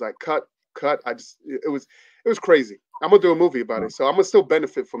set. It was like cut. It was crazy. I'm gonna do a movie about it. So I'm gonna still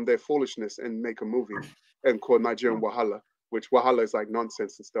benefit from their foolishness and make a movie and called Nigerian Wahala, which Wahala is like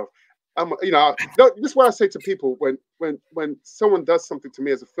nonsense and stuff. This is what I say to people when someone does something to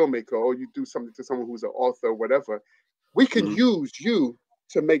me as a filmmaker, or you do something to someone who's an author or whatever, we can use you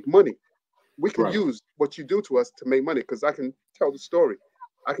to make money. We can use what you do to us to make money because I can tell the story.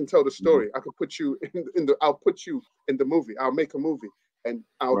 I can tell the story. I can put you I'll put you in the movie. I'll make a movie and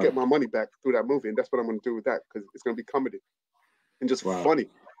I'll get my money back through that movie. And that's what I'm going to do with that because it's going to be comedy and just funny.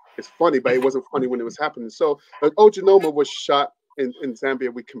 It's funny, but it wasn't funny when it was happening. So Ojanoma was shot in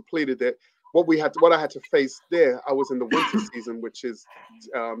Zambia. We completed it. What I had to face there, I was in the winter season, which is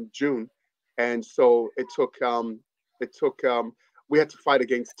June. And so it took we had to fight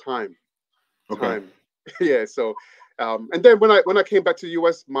against time. Time. Yeah. So and then when I came back to the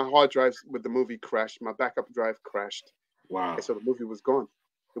US, my hard drives with the movie crashed. My backup drive crashed. Wow. And so the movie was gone.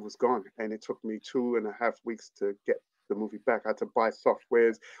 It was gone. And it took me 2.5 weeks to get the movie back. I had to buy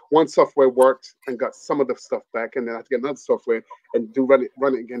softwares. One software worked and got some of the stuff back. And then I had to get another software and run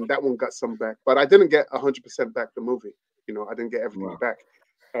it again. That one got some back. But I didn't get 100% back the movie. I didn't get everything back.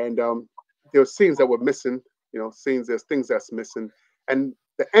 And there were scenes that were missing. There's things that's missing. And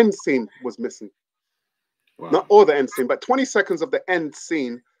the end scene was missing. Wow. Not all the end scene, but 20 seconds of the end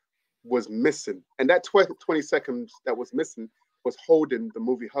scene was missing. And that 20 seconds that was missing was holding the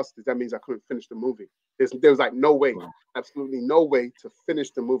movie hostage. That means I couldn't finish the movie. There was like no way, absolutely no way to finish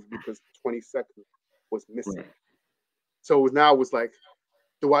the movie because 20 seconds was missing. Right. So now it was like,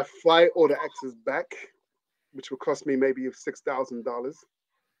 do I fly all the actors back, which would cost me maybe $6,000?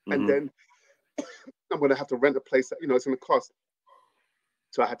 And then I'm going to have to rent a place. It's going to cost.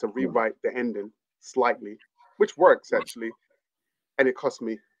 So I had to rewrite the ending slightly, which works actually. And it cost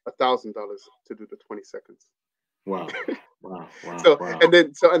me $1,000 to do the 20 seconds. Wow.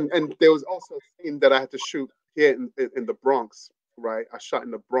 And there was also a scene that I had to shoot here in the Bronx. right? I shot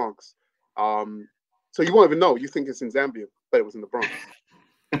in the Bronx. So you won't even know. You think it's in Zambia, but it was in the Bronx.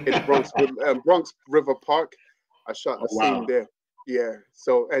 In the Bronx, Bronx River Park. I shot the scene there. Yeah.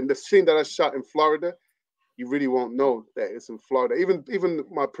 So, and the scene that I shot in Florida, you really won't know that it's in Florida. Even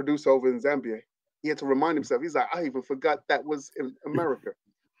my producer over in Zambia, he had to remind himself. He's like, I even forgot that was in America.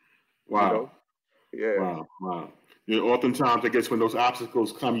 Wow. You know? Yeah. Wow. Wow. You know, oftentimes, I guess when those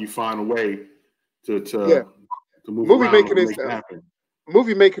obstacles come, you find a way to move movie around making and is make it happen.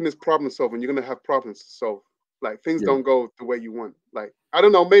 movie making is problem solving. You're gonna have problems to solve. Like things don't go the way you want. Like I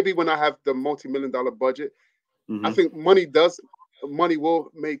don't know. Maybe when I have the multi-million-dollar budget, I think money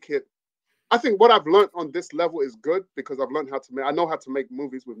will make it. I think what I've learned on this level is good because I've learned how to make. I know how to make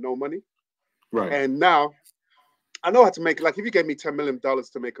movies with no money, Right. and now I know how to make. Like if you gave me $10 million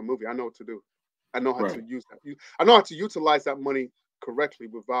to make a movie, I know what to do. I know how to use that. I know how to utilize that money correctly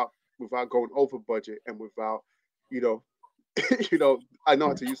without going over budget and without, you know, I know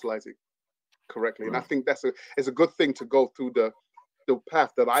how to utilize it correctly, and I think it's a good thing to go through the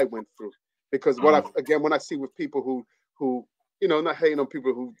path that I went through because when I see with people who not hating on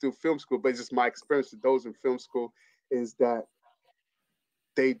people who do film school, but it's just my experience with those in film school is that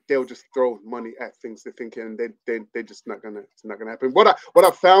they'll just throw money at things they're thinking they're just it's not gonna happen. What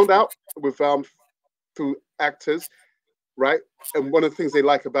I found out with through actors, right? And one of the things they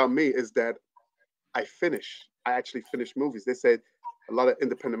like about me is that I actually finish movies. They said a lot of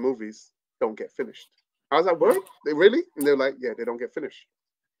independent movies don't get finished. I was like, what? They really? And they're like, yeah, they don't get finished.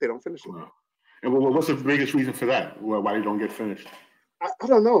 They don't finish it. Wow. And what's the biggest reason for that? Why they don't get finished? I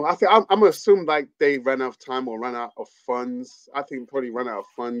don't know. I think I'm gonna assume like they ran out of time or run out of funds. I think probably run out of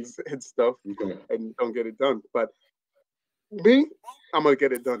funds and stuff and don't get it done. But me, I'm gonna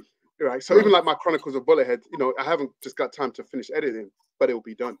get it done. Right. So even like my Chronicles of Bullethead, I haven't just got time to finish editing, but it will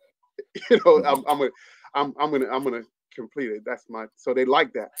be done. I'm gonna complete it. That's so they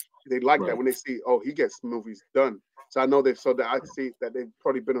like that. They like that when they see, oh, he gets movies done. So I know I see that they've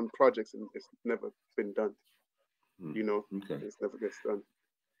probably been on projects and it's never been done. It never gets done.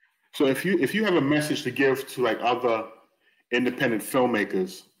 So if you have a message to give to like other independent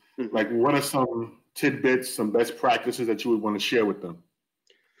filmmakers, like what are some tidbits, some best practices that you would want to share with them?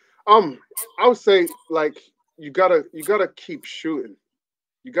 I would say like you gotta keep shooting.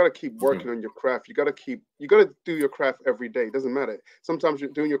 You gotta keep working on your craft. You gotta do your craft every day. It doesn't matter. Sometimes you're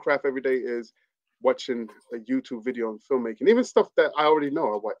doing your craft every day is watching a YouTube video on filmmaking. Even stuff that I already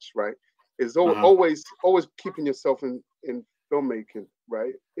know I watch, right? Is always keeping yourself in filmmaking,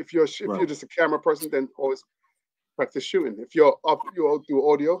 right? If you're just a camera person, then always practice shooting. If you'll do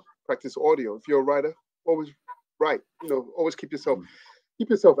audio, practice audio. If you're a writer, always write. Always keep yourself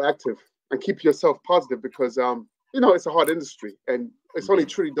active and keep yourself positive because it's a hard industry and it's only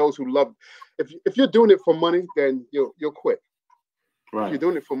truly those who love. If you're doing it for money, then you'll quit. Right. If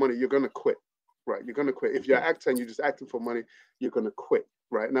you're doing it for money, you're gonna quit. Right. You're gonna quit. If you're an actor and you're just acting for money, you're gonna quit.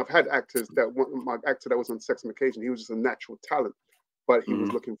 Right. And I've had actors my actor that was on Sexamacation, he was just a natural talent, but he was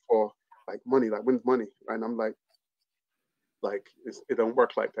looking for like money, like when's money? Right? And I'm like it don't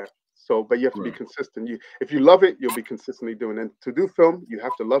work like that. So, but you have to be consistent. If you love it, you'll be consistently doing it. And to do film, you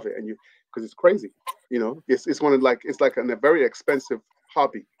have to love it, and because it's crazy. It's one of it's like a very expensive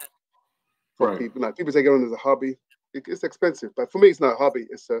hobby for people. Like people take it on as a hobby. It's expensive, but for me, it's not a hobby.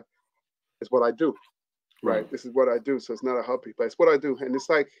 It's what I do. Right. This is what I do. So it's not a hobby, but it's what I do. And it's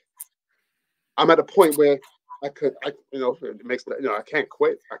like I'm at a point where it makes I can't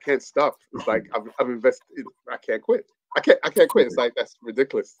quit. I can't stop. It's like I've invested. I can't quit. I can't quit. It's like that's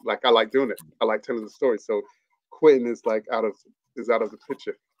ridiculous. Like I like doing it. I like telling the story. So quitting is like out of the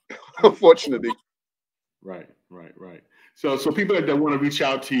picture, unfortunately. Right. So people that want to reach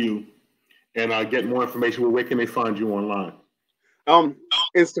out to you and get more information, where can they find you online?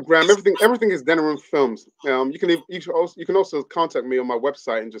 Instagram. Everything is Deniran Films. You can also contact me on my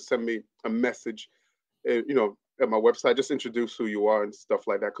website and just send me a message. At my website, just introduce who you are and stuff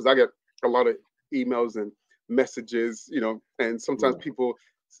like that. Because I get a lot of emails and messages, and sometimes people,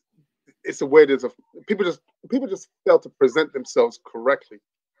 it's a way people just fail to present themselves correctly.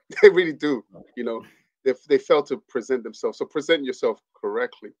 They really do, they fail to present themselves. So present yourself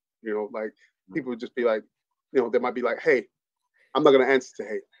correctly, like people would just be like, they might be like, hey, I'm not going to answer to,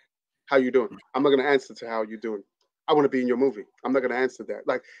 hey, how you doing? I'm not going to answer to how you doing. I want to be in your movie. I'm not going to answer that.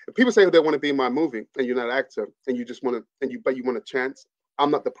 Like if people say they want to be in my movie and you're not an actor and you just want to, but you want a chance, I'm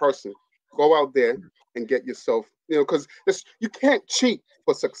not the person. Go out there and get yourself, because you can't cheat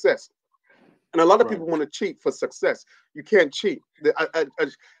for success. And a lot of people want to cheat for success. You can't cheat.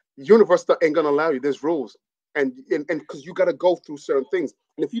 The universe ain't going to allow you. There's rules. And because you got to go through certain things.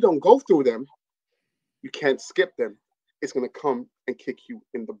 And if you don't go through them, you can't skip them. it's going to come and kick you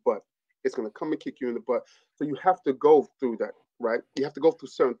in the butt. It's going to come and kick you in the butt. So you have to go through that, right? You have to go through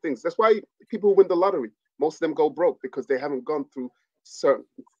certain things. That's why people who win the lottery, most of them go broke because they haven't gone through certain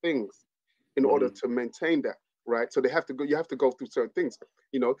things in order to maintain that, right? So they have to go. You have to go through certain things.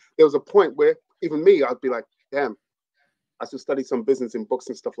 You know, there was a point where even me, I'd be like, damn, I should study some business in books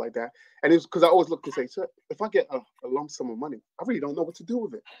and stuff like that. And it's because I always look and say, sir, if I get a lump sum of money, I really don't know what to do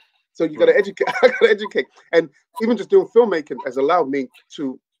with it. So you got to educate. I got to educate. And even just doing filmmaking has allowed me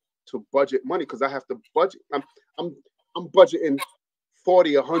to budget money because I have to budget. I'm budgeting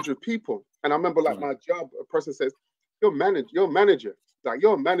 40, 100 people. And I remember like my job, a person says, you're a manager. Like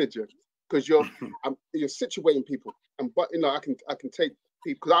you're a manager because you're situating people. But you know, I can take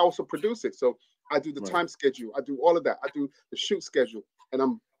people because I also produce it. So I do the time schedule. I do all of that. I do the shoot schedule, and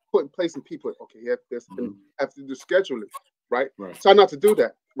I'm placing people. Okay, you have this, and I have to do scheduling, right? So I know how to do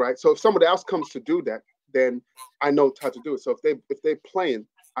that, right? So if somebody else comes to do that, then I know how to do it. So if they're playing,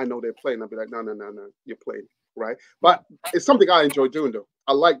 I know they're playing. I'll be like, no, you're playing, right? But it's something I enjoy doing though.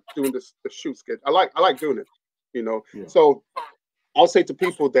 I like doing the shoot schedule. I like doing it, you know. So I'll say to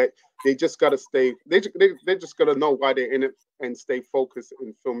people that they just gotta stay. They just gotta know why they're in it and stay focused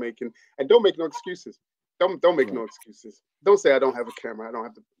in filmmaking. And don't make no excuses. Don't make no excuses. Don't say I don't have a camera. I don't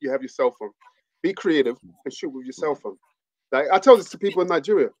have to. You have your cell phone. Be creative and shoot with your cell phone. Like I tell this to people in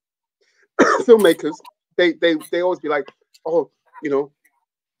Nigeria, filmmakers. They always be like, oh, you know,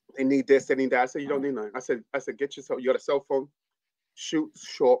 they need this, they need that. I said you don't need nothing. I said get yourself. You got a cell phone. Shoot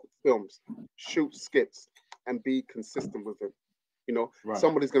short films. Shoot skits and be consistent with it. You know,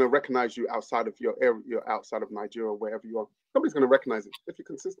 somebody's going to recognize you outside of your area, you're outside of Nigeria or wherever you are. Somebody's going to recognize it if you're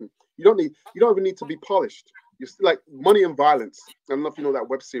consistent. You don't even need to be polished. You're still like Money and Violence. I don't know if you know that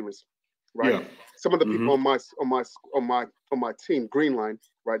web series, right? Yeah. Some of the people on my team, Green Line,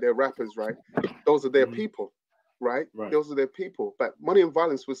 right? They're rappers, right? Those are their people, right? Those are their people. But Money and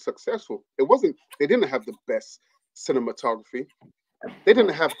Violence was successful. They didn't have the best cinematography. They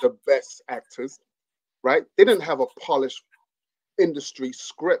didn't have the best actors, right? They didn't have a polished industry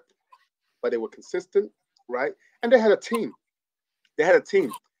script, but they were consistent, right? And they had a team.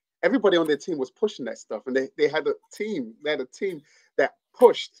 Everybody on their team was pushing that stuff, and they had a team. They had a team that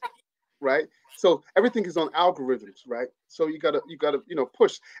pushed, right? So everything is on algorithms, right? So you gotta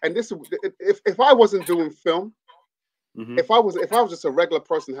push. And this, if I wasn't doing film, if I was just a regular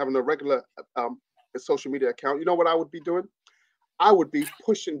person having a regular social media account, you know what I would be doing? I would be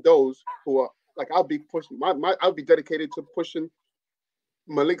pushing those who are like, I'll be pushing I'll be dedicated to pushing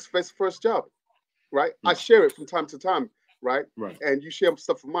Malik's first job, right? I share it from time to time, right? And you share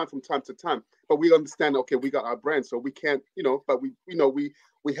stuff of mine from time to time. But we understand, okay, we got our brand, so we can't, but we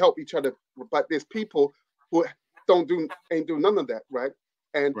help each other. But there's people who ain't doing none of that, right?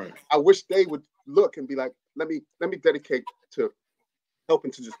 And I wish they would look and be like, let me dedicate to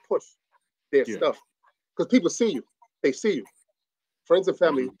helping to just push their stuff. Because people see you. They see you. Friends and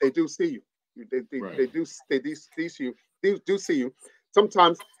family, they do see you. They do see you.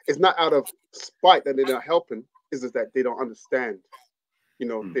 Sometimes it's not out of spite that they're not helping. It's just that they don't understand.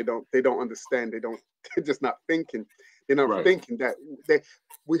 They don't understand. They're just not thinking. They're not thinking that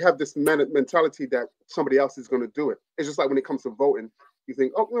we have this mentality that somebody else is going to do it. It's just like when it comes to voting, you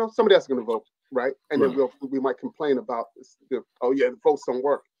think, oh, well, somebody else is going to vote, right? And then we might complain about this, oh yeah, the votes don't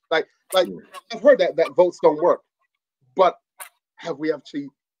work. Like I've heard that votes don't work, but have we actually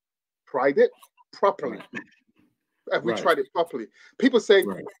tried it properly? Have we tried it properly? People say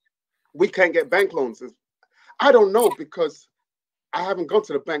we can't get bank loans. I don't know, because I haven't gone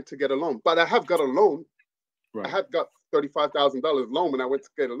to the bank to get a loan, but I have got a loan. I have got $35,000 loan when I went to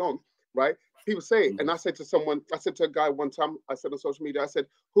get a loan, right? People say, and I said to a guy one time, I said on social media, I said,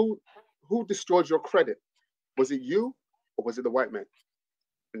 who destroyed your credit? Was it you or was it the white man?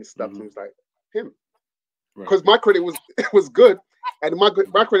 And he stopped and he was like, him. Because my credit was good, and my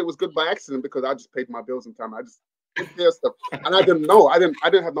credit was good by accident because I just paid my bills in time. I just did their stuff, and I didn't know. I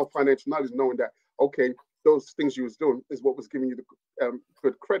didn't have no financial knowledge, knowing that those things you was doing is what was giving you the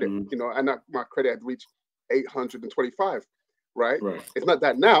good credit, and my credit had reached 825, right? It's not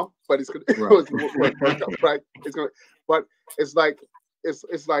that now, but it's good. Right? It's gonna, but it's like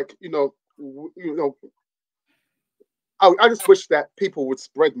I just wish that people would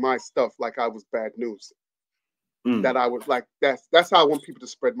spread my stuff like I was bad news. That I was like, that's how I want people to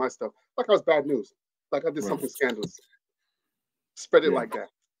spread my stuff, like I was bad news, like I did something scandalous. Spread it like that.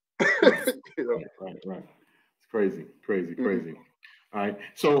 Right. It's crazy. All right.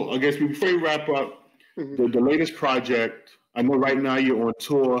 So I guess before we wrap up, the latest project, I know right now you're on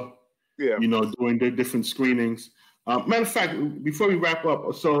tour, doing the different screenings. Matter of fact, before we wrap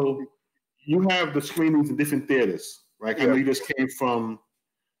up, so you have the screenings in different theaters, right? I know you just came from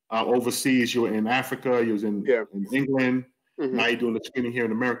overseas. You were in Africa. You was in England. Now you're doing the screening here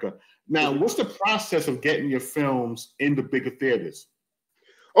in America. Now, what's the process of getting your films in the bigger theaters?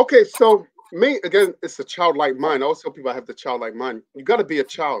 Okay, so me, again, it's a childlike mind. I always tell people I have the childlike mind. You got to be a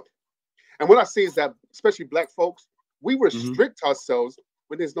child. And what I see is that, especially Black folks, we restrict ourselves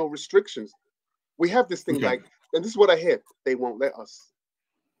when there's no restrictions. We have this thing like, and this is what I hear, they won't let us.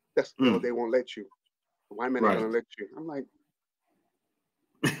 No, they won't let you. The white men are going to let you. I'm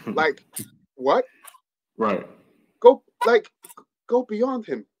like, what? Right. Go beyond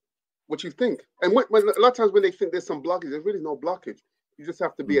him. What you think. And when a lot of times when they think there's some blockage, there's really no blockage. You just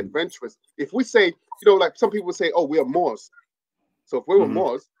have to be adventurous. If we say, like some people say, oh, we are Moors. So if we were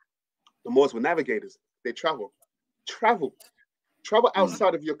Moors, the Moors were navigators. They travel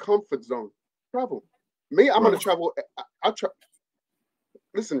outside of your comfort zone. Travel. Me, I'm going to travel.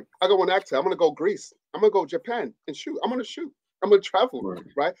 Listen, I got one actor. I'm going to go Greece. I'm going to go Japan and shoot. I'm going to shoot. I'm going to travel,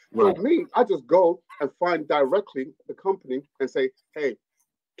 right? So me, I just go and find directly the company and say, hey,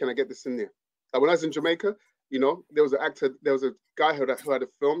 can I get this in there? When I was in Jamaica, there was an actor, there was a guy who had a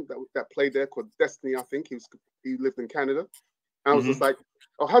film that played there called Destiny, I think. He lived in Canada. And I was just like,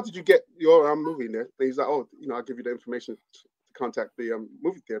 oh, how did you get your movie in there? And he's like, oh, I'll give you the information to contact the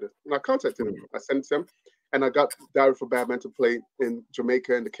movie theater. And I contacted him. I sent him, and I got Diary for Badman to play in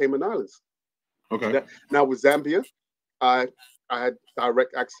Jamaica and the Cayman Islands. Okay. Now with Zambia, I had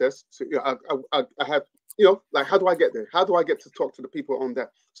direct access to, I had, like, how do I get there? How do I get to talk to the people on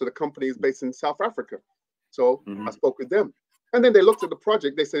that? So the company is based in South Africa. So I spoke with them. And then they looked at the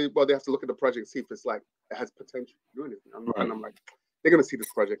project. They said, well, they have to look at the project and see if it's like, it has potential to do anything. And I'm like, they're going to see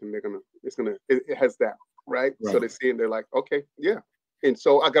this project and it has that, right? So they see it and they're like, okay, yeah. And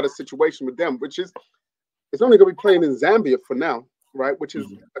so I got a situation with them, which is, it's only going to be playing in Zambia for now, right? Which is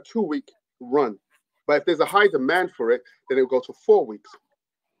a 2-week run. But if there's a high demand for it, then it'll go to 4 weeks.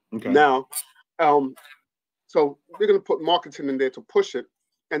 Okay. Now, so we're going to put marketing in there to push it.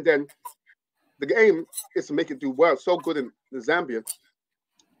 And then the aim is to make it do well, so good in Zambia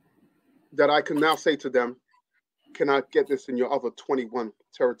that I can now say to them, can I get this in your other 21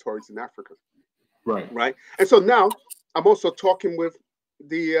 territories in Africa? Right. And so now I'm also talking with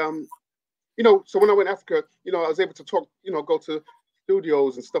the, so when I went to Africa, I was able to talk, go to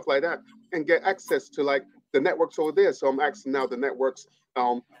studios and stuff like that and get access to like the networks over there. So I'm asking now the networks,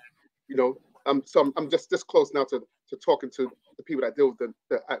 so I'm just this close now to talking to the people that deal with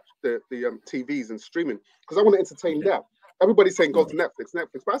the TVs and streaming, because I want to entertain that. Everybody's saying go to Netflix,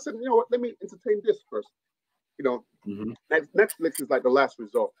 but I said, you know what, let me entertain this first. Netflix is like the last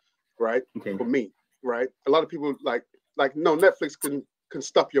resort, right? For me, right? A lot of people like no, Netflix can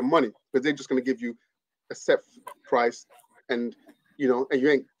stop your money because they're just going to give you a set price, and and you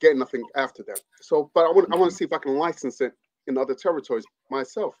ain't getting nothing after that. So, but I want to see if I can license it in other territories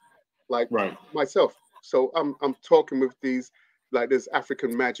myself, myself. So I'm talking with these, like there's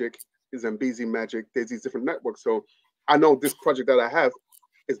African Magic, there's Zambezi Magic, there's these different networks. So I know this project that I have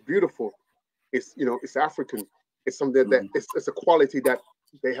is beautiful. It's it's African. It's something that it's a quality that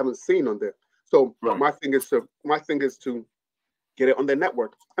they haven't seen on there. So my thing is to get it on their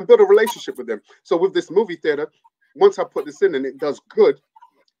network and build a relationship with them. So with this movie theater, once I put this in and it does good,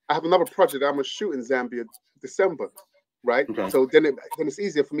 I have another project I'm gonna shoot in Zambia December, right? So then it's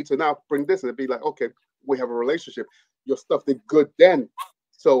easier for me to now bring this and it'd be like, okay, we have a relationship. Your stuff did good then,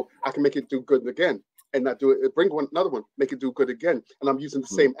 so I can make it do good again, and not do it. Bring another one, make it do good again, and I'm using the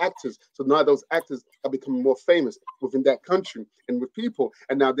same actors. So now those actors are becoming more famous within that country and with people,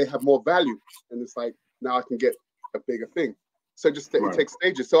 and now they have more value. And it's like now I can get a bigger thing. So it takes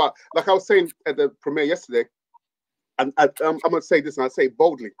stages. So like I was saying at the premiere yesterday, I'm gonna say this, and I say it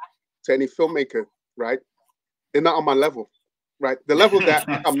boldly to any filmmaker, right? They're not on my level, right? The level that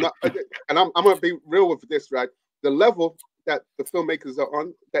I'm not, and I'm gonna be real with this, right? The level that the filmmakers are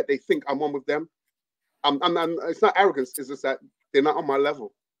on, that they think I'm on with them, it's not arrogance. It's just that they're not on my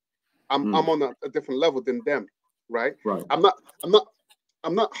level. I'm on a different level than them, right? I'm not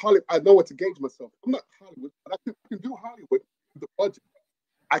Hollywood. I know where to gauge myself. I'm not Hollywood, but I can do Hollywood with the budget.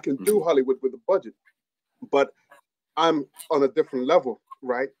 I can do Hollywood with the budget, but I'm on a different level,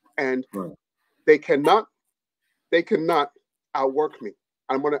 right? And they cannot outwork me.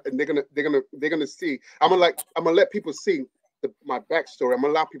 They're gonna see. I'm gonna let people see my backstory. I'm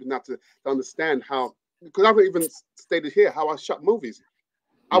gonna allow people not to understand how, because I've even stated here how I shot movies.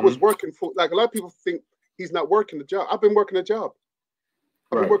 I was working for, like, a lot of people think he's not working the job. I've been working a job.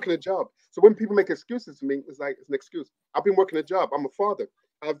 I've been working a job. So when people make excuses to me, it's like it's an excuse. I've been working a job. I'm a father.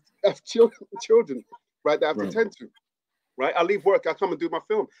 I have children, right, that I have to tend to. Right? I leave work, I come and do my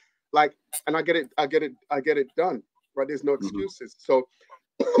film. Like, and I get it done. right? There's no excuses. So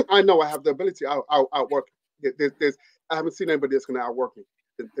I know I have the ability. I'll outwork. There's I haven't seen anybody that's going to outwork me.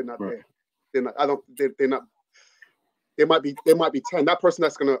 They're not there. They're not. I don't. They're not. They might be 10. That person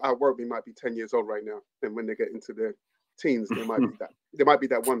that's going to outwork me might be 10 years old right now. And when they get into their teens, they might be that. There might be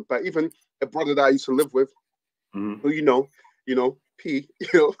that one. But even a brother that I used to live with, who you know, P,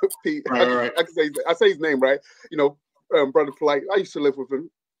 P. Right. I say his name right. Brother Polite. I used to live with him,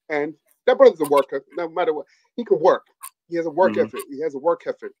 and that brother's a worker. No matter what, he can work. He has a work ethic. He has a work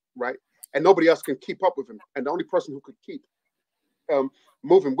ethic, right? And nobody else can keep up with him. And the only person who could keep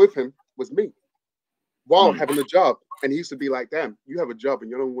moving with him was me, while having a job. And he used to be like, "Damn, you have a job, and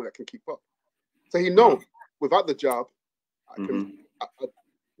you're the only one that can keep up." So he know without the job, I can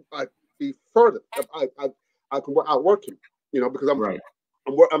I be further. I can outwork him,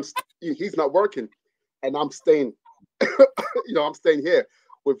 because he's not working, and I'm staying. I'm staying here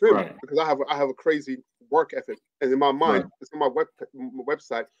with him because I have a crazy work ethic, and in my mind, it's on my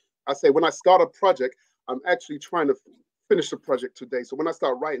website. I say when I start a project, I'm actually trying to finish the project today. So when I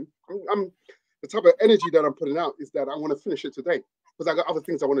start writing, I'm the type of energy that I'm putting out is that I want to finish it today because I got other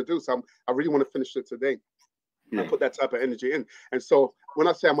things I want to do. So I really want to finish it today. I put that type of energy in. And so when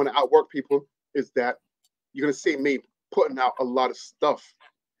I say I'm going to outwork people, is that you're going to see me putting out a lot of stuff,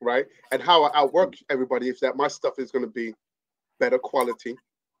 right? And how I outwork everybody is that my stuff is going to be better quality.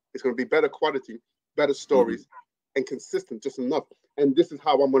 It's going to be better quality, better stories, and consistent, just enough. And this is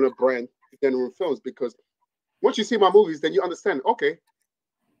how I'm going to brand Deniran Films, because once you see my movies, then you understand, okay,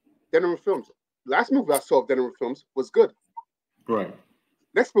 Deniran Films. Last movie I saw of Deniran Films was good. Right.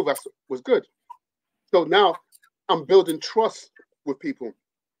 Next movie I saw was good. So now I'm building trust with people.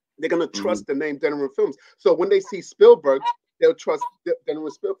 They're going to trust the name Deniran Films. So when they see Spielberg, they'll trust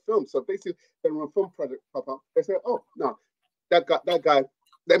Deniran Films. So if they see Deniran Film Project pop up, they say, "Oh no, that guy,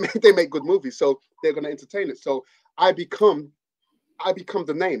 they make good movies." So they're going to entertain it. So I become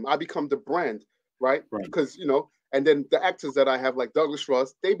the name. I become the brand, right? Because and then the actors that I have, like Douglas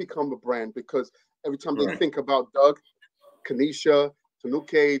Ross, they become a brand because every time they think about Doug, Kanisha,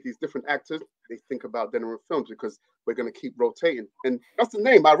 Tanuke, these different actors, they think about Deniran Films because we're going to keep rotating. And that's the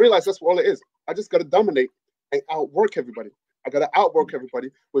name. I realize that's all it is. I just got to dominate and outwork everybody. I got to outwork everybody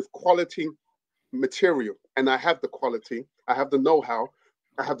with quality material. And I have the quality. I have the know-how.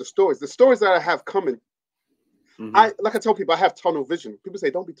 I have the stories. The stories that I have coming. Like I tell people, I have tunnel vision. People say,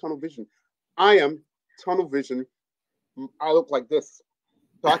 don't be tunnel vision. I am tunnel vision. I look like this.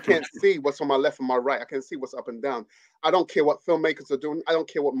 So I can't see what's on my left and my right. I can see what's up and down. I don't care what filmmakers are doing. I don't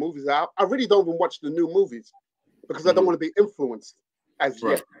care what movies are out. I really don't even watch the new movies because I don't want to be influenced as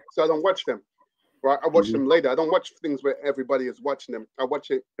yet. So I don't watch them. Right? I watch them later. I don't watch things where everybody is watching them. I watch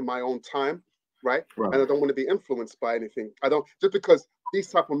it in my own time, right? And I don't want to be influenced by anything. I don't, just because these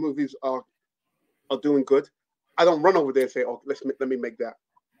type of movies are doing good, I don't run over there and say, "Oh, let me make that."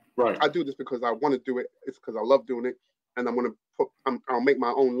 Right. I do this because I want to do it. It's because I love doing it, and I'm gonna I'll make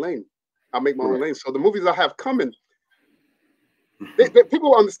my own lane. I'll make my own lane. So the movies I have coming,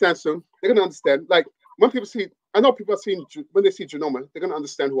 people will understand soon. They're gonna understand. Like when people see, I know people have seen when they see Genoma, they're gonna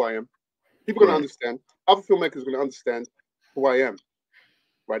understand who I am. People are gonna understand. Other filmmakers are gonna understand who I am.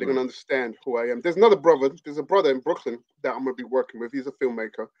 Right? They're gonna understand who I am. There's a brother in Brooklyn that I'm gonna be working with. He's a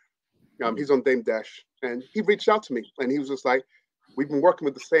filmmaker. He's on Dame Dash, and he reached out to me, and he was just like, "We've been working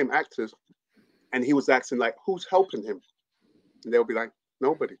with the same actors," and he was asking like, "Who's helping him?" And they'll be like,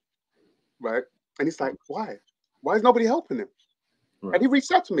 "Nobody," right? And he's like, "Why? Why is nobody helping him?" And he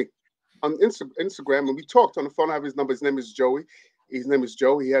reached out to me on Instagram, and we talked on the phone. I have his number. His name is Joey. His name is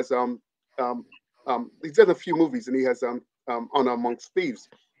Joe. He has he's done a few movies, and he has Honor Amongst Thieves.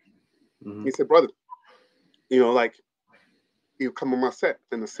 He said, "Brother, like you come on my set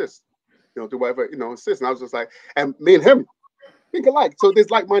and assist, do whatever, assist." And I was just like, and me and him think alike. So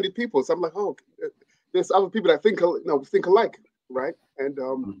there's like-minded people. So I'm like, oh, there's other people that think alike, right? And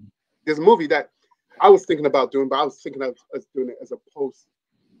there's a movie that I was thinking about doing, but I was thinking of doing it as a post.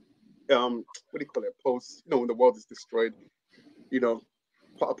 What do you call it? Post, when the world is destroyed,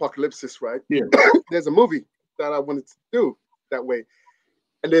 apocalypse, right? Yeah. There's a movie that I wanted to do that way,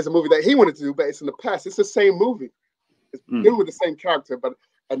 and there's a movie that he wanted to do, but it's in the past. It's the same movie. It's dealing with the same character,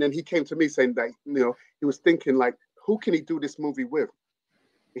 and then he came to me saying that he was thinking like, who can he do this movie with?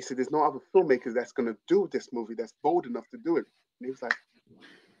 He said, "There's no other filmmakers that's going to do this movie that's bold enough to do it." And he was like,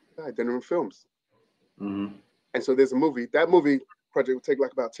 Deniran Films. And so there's a movie. That movie project would take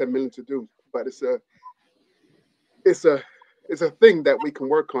like about 10 million to do, but it's a thing that we can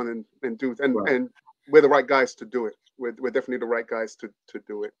work on and do, and we're the right guys to do it. We're definitely the right guys to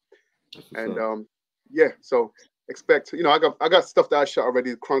do it. And so expect, I got stuff that I shot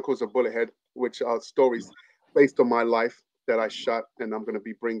already. Chronicles of Bullethead, which are stories based on my life that I shot, and I'm going to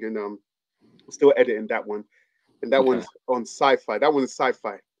be bringing still editing that one, and that one's on sci-fi. That one is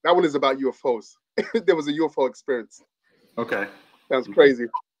sci-fi. That one is about UFOs. There was a UFO experience. Okay. Sounds crazy,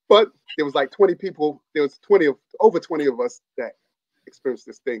 but there was like 20 people. There was over 20 of us that experienced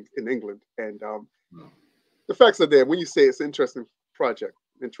this thing in England, and the facts are there. When you say it's an interesting project.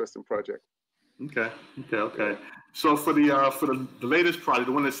 Okay. So for the latest project,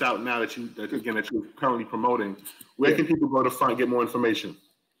 the one that's out now that you're currently promoting, where can people go to get more information?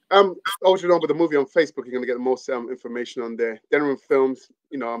 Ojanoma, the movie on Facebook, you're gonna get the most information on there. Deniran Films,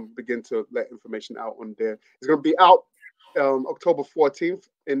 I'm beginning to let information out on there. It's gonna be out October 14th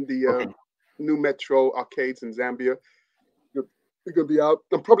in the new Metro arcades in Zambia. It's gonna be out.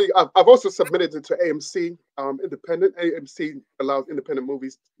 I've also submitted it to AMC, independent. AMC allows independent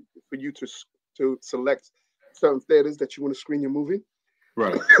movies for you to select certain theaters that you want to screen your movie.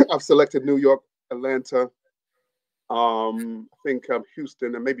 Right. I've selected New York, Atlanta, I think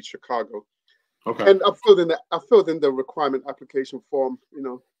Houston, and maybe Chicago. Okay. And I filled in the requirement application form,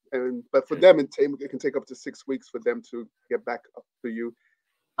 but for them it can take up to 6 weeks for them to get back up to you.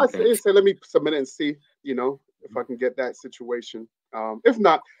 I say let me submit it and see, if I can get that situation. If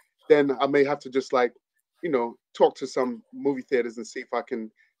not, then I may have to just talk to some movie theaters and see if I can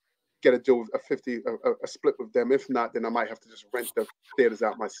get a deal with a split with them. If not, then I might have to just rent the theaters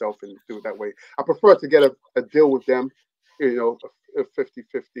out myself and do it that way. I prefer to get a deal with them, a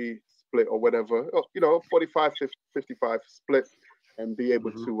 50-50 split or whatever, 45-55 split, and be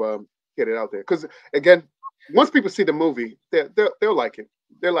able to get it out there. Because again, once people see the movie, they'll like it.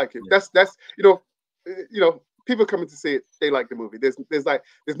 They'll like it. That's people coming to see it, they like the movie. There's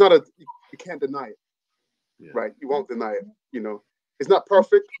not you can't deny it, right? You won't deny it. It's not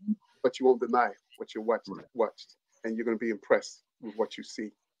perfect, but you won't deny what you watched, and you're going to be impressed with what you see.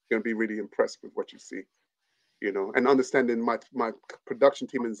 You're going to be really impressed with what you see, and understanding my production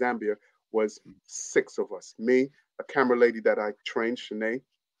team in Zambia was 6 of us. Me, a camera lady that I trained, Shanae,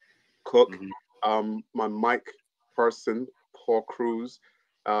 cook, my mic person, Paul Cruz,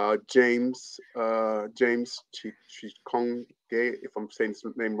 James Chikong, if I'm saying his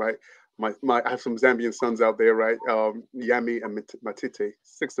name right. I have some Zambian sons out there, right? Yami and Matite,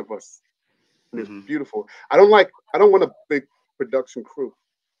 6 of us. And it's beautiful. I don't want a big production crew.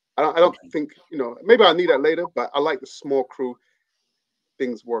 I don't think, maybe I need that later, but I like the small crew.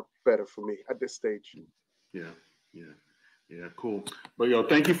 Things work better for me at this stage. Yeah, cool. But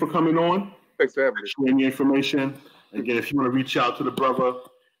thank you for coming on. Thanks for having me. Sharing the information. Again, if you want to reach out to the brother,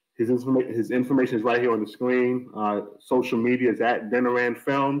 his information is right here on the screen. Social media is at Deniran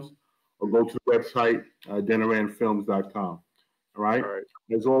Films, or go to the website, deniranfilms.com. All right?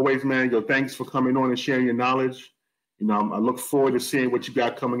 As always, man, thanks for coming on and sharing your knowledge. I look forward to seeing what you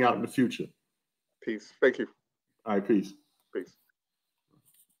got coming out in the future. Peace. Thank you. All right, peace. Peace.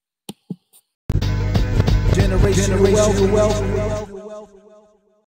 Generational wealth.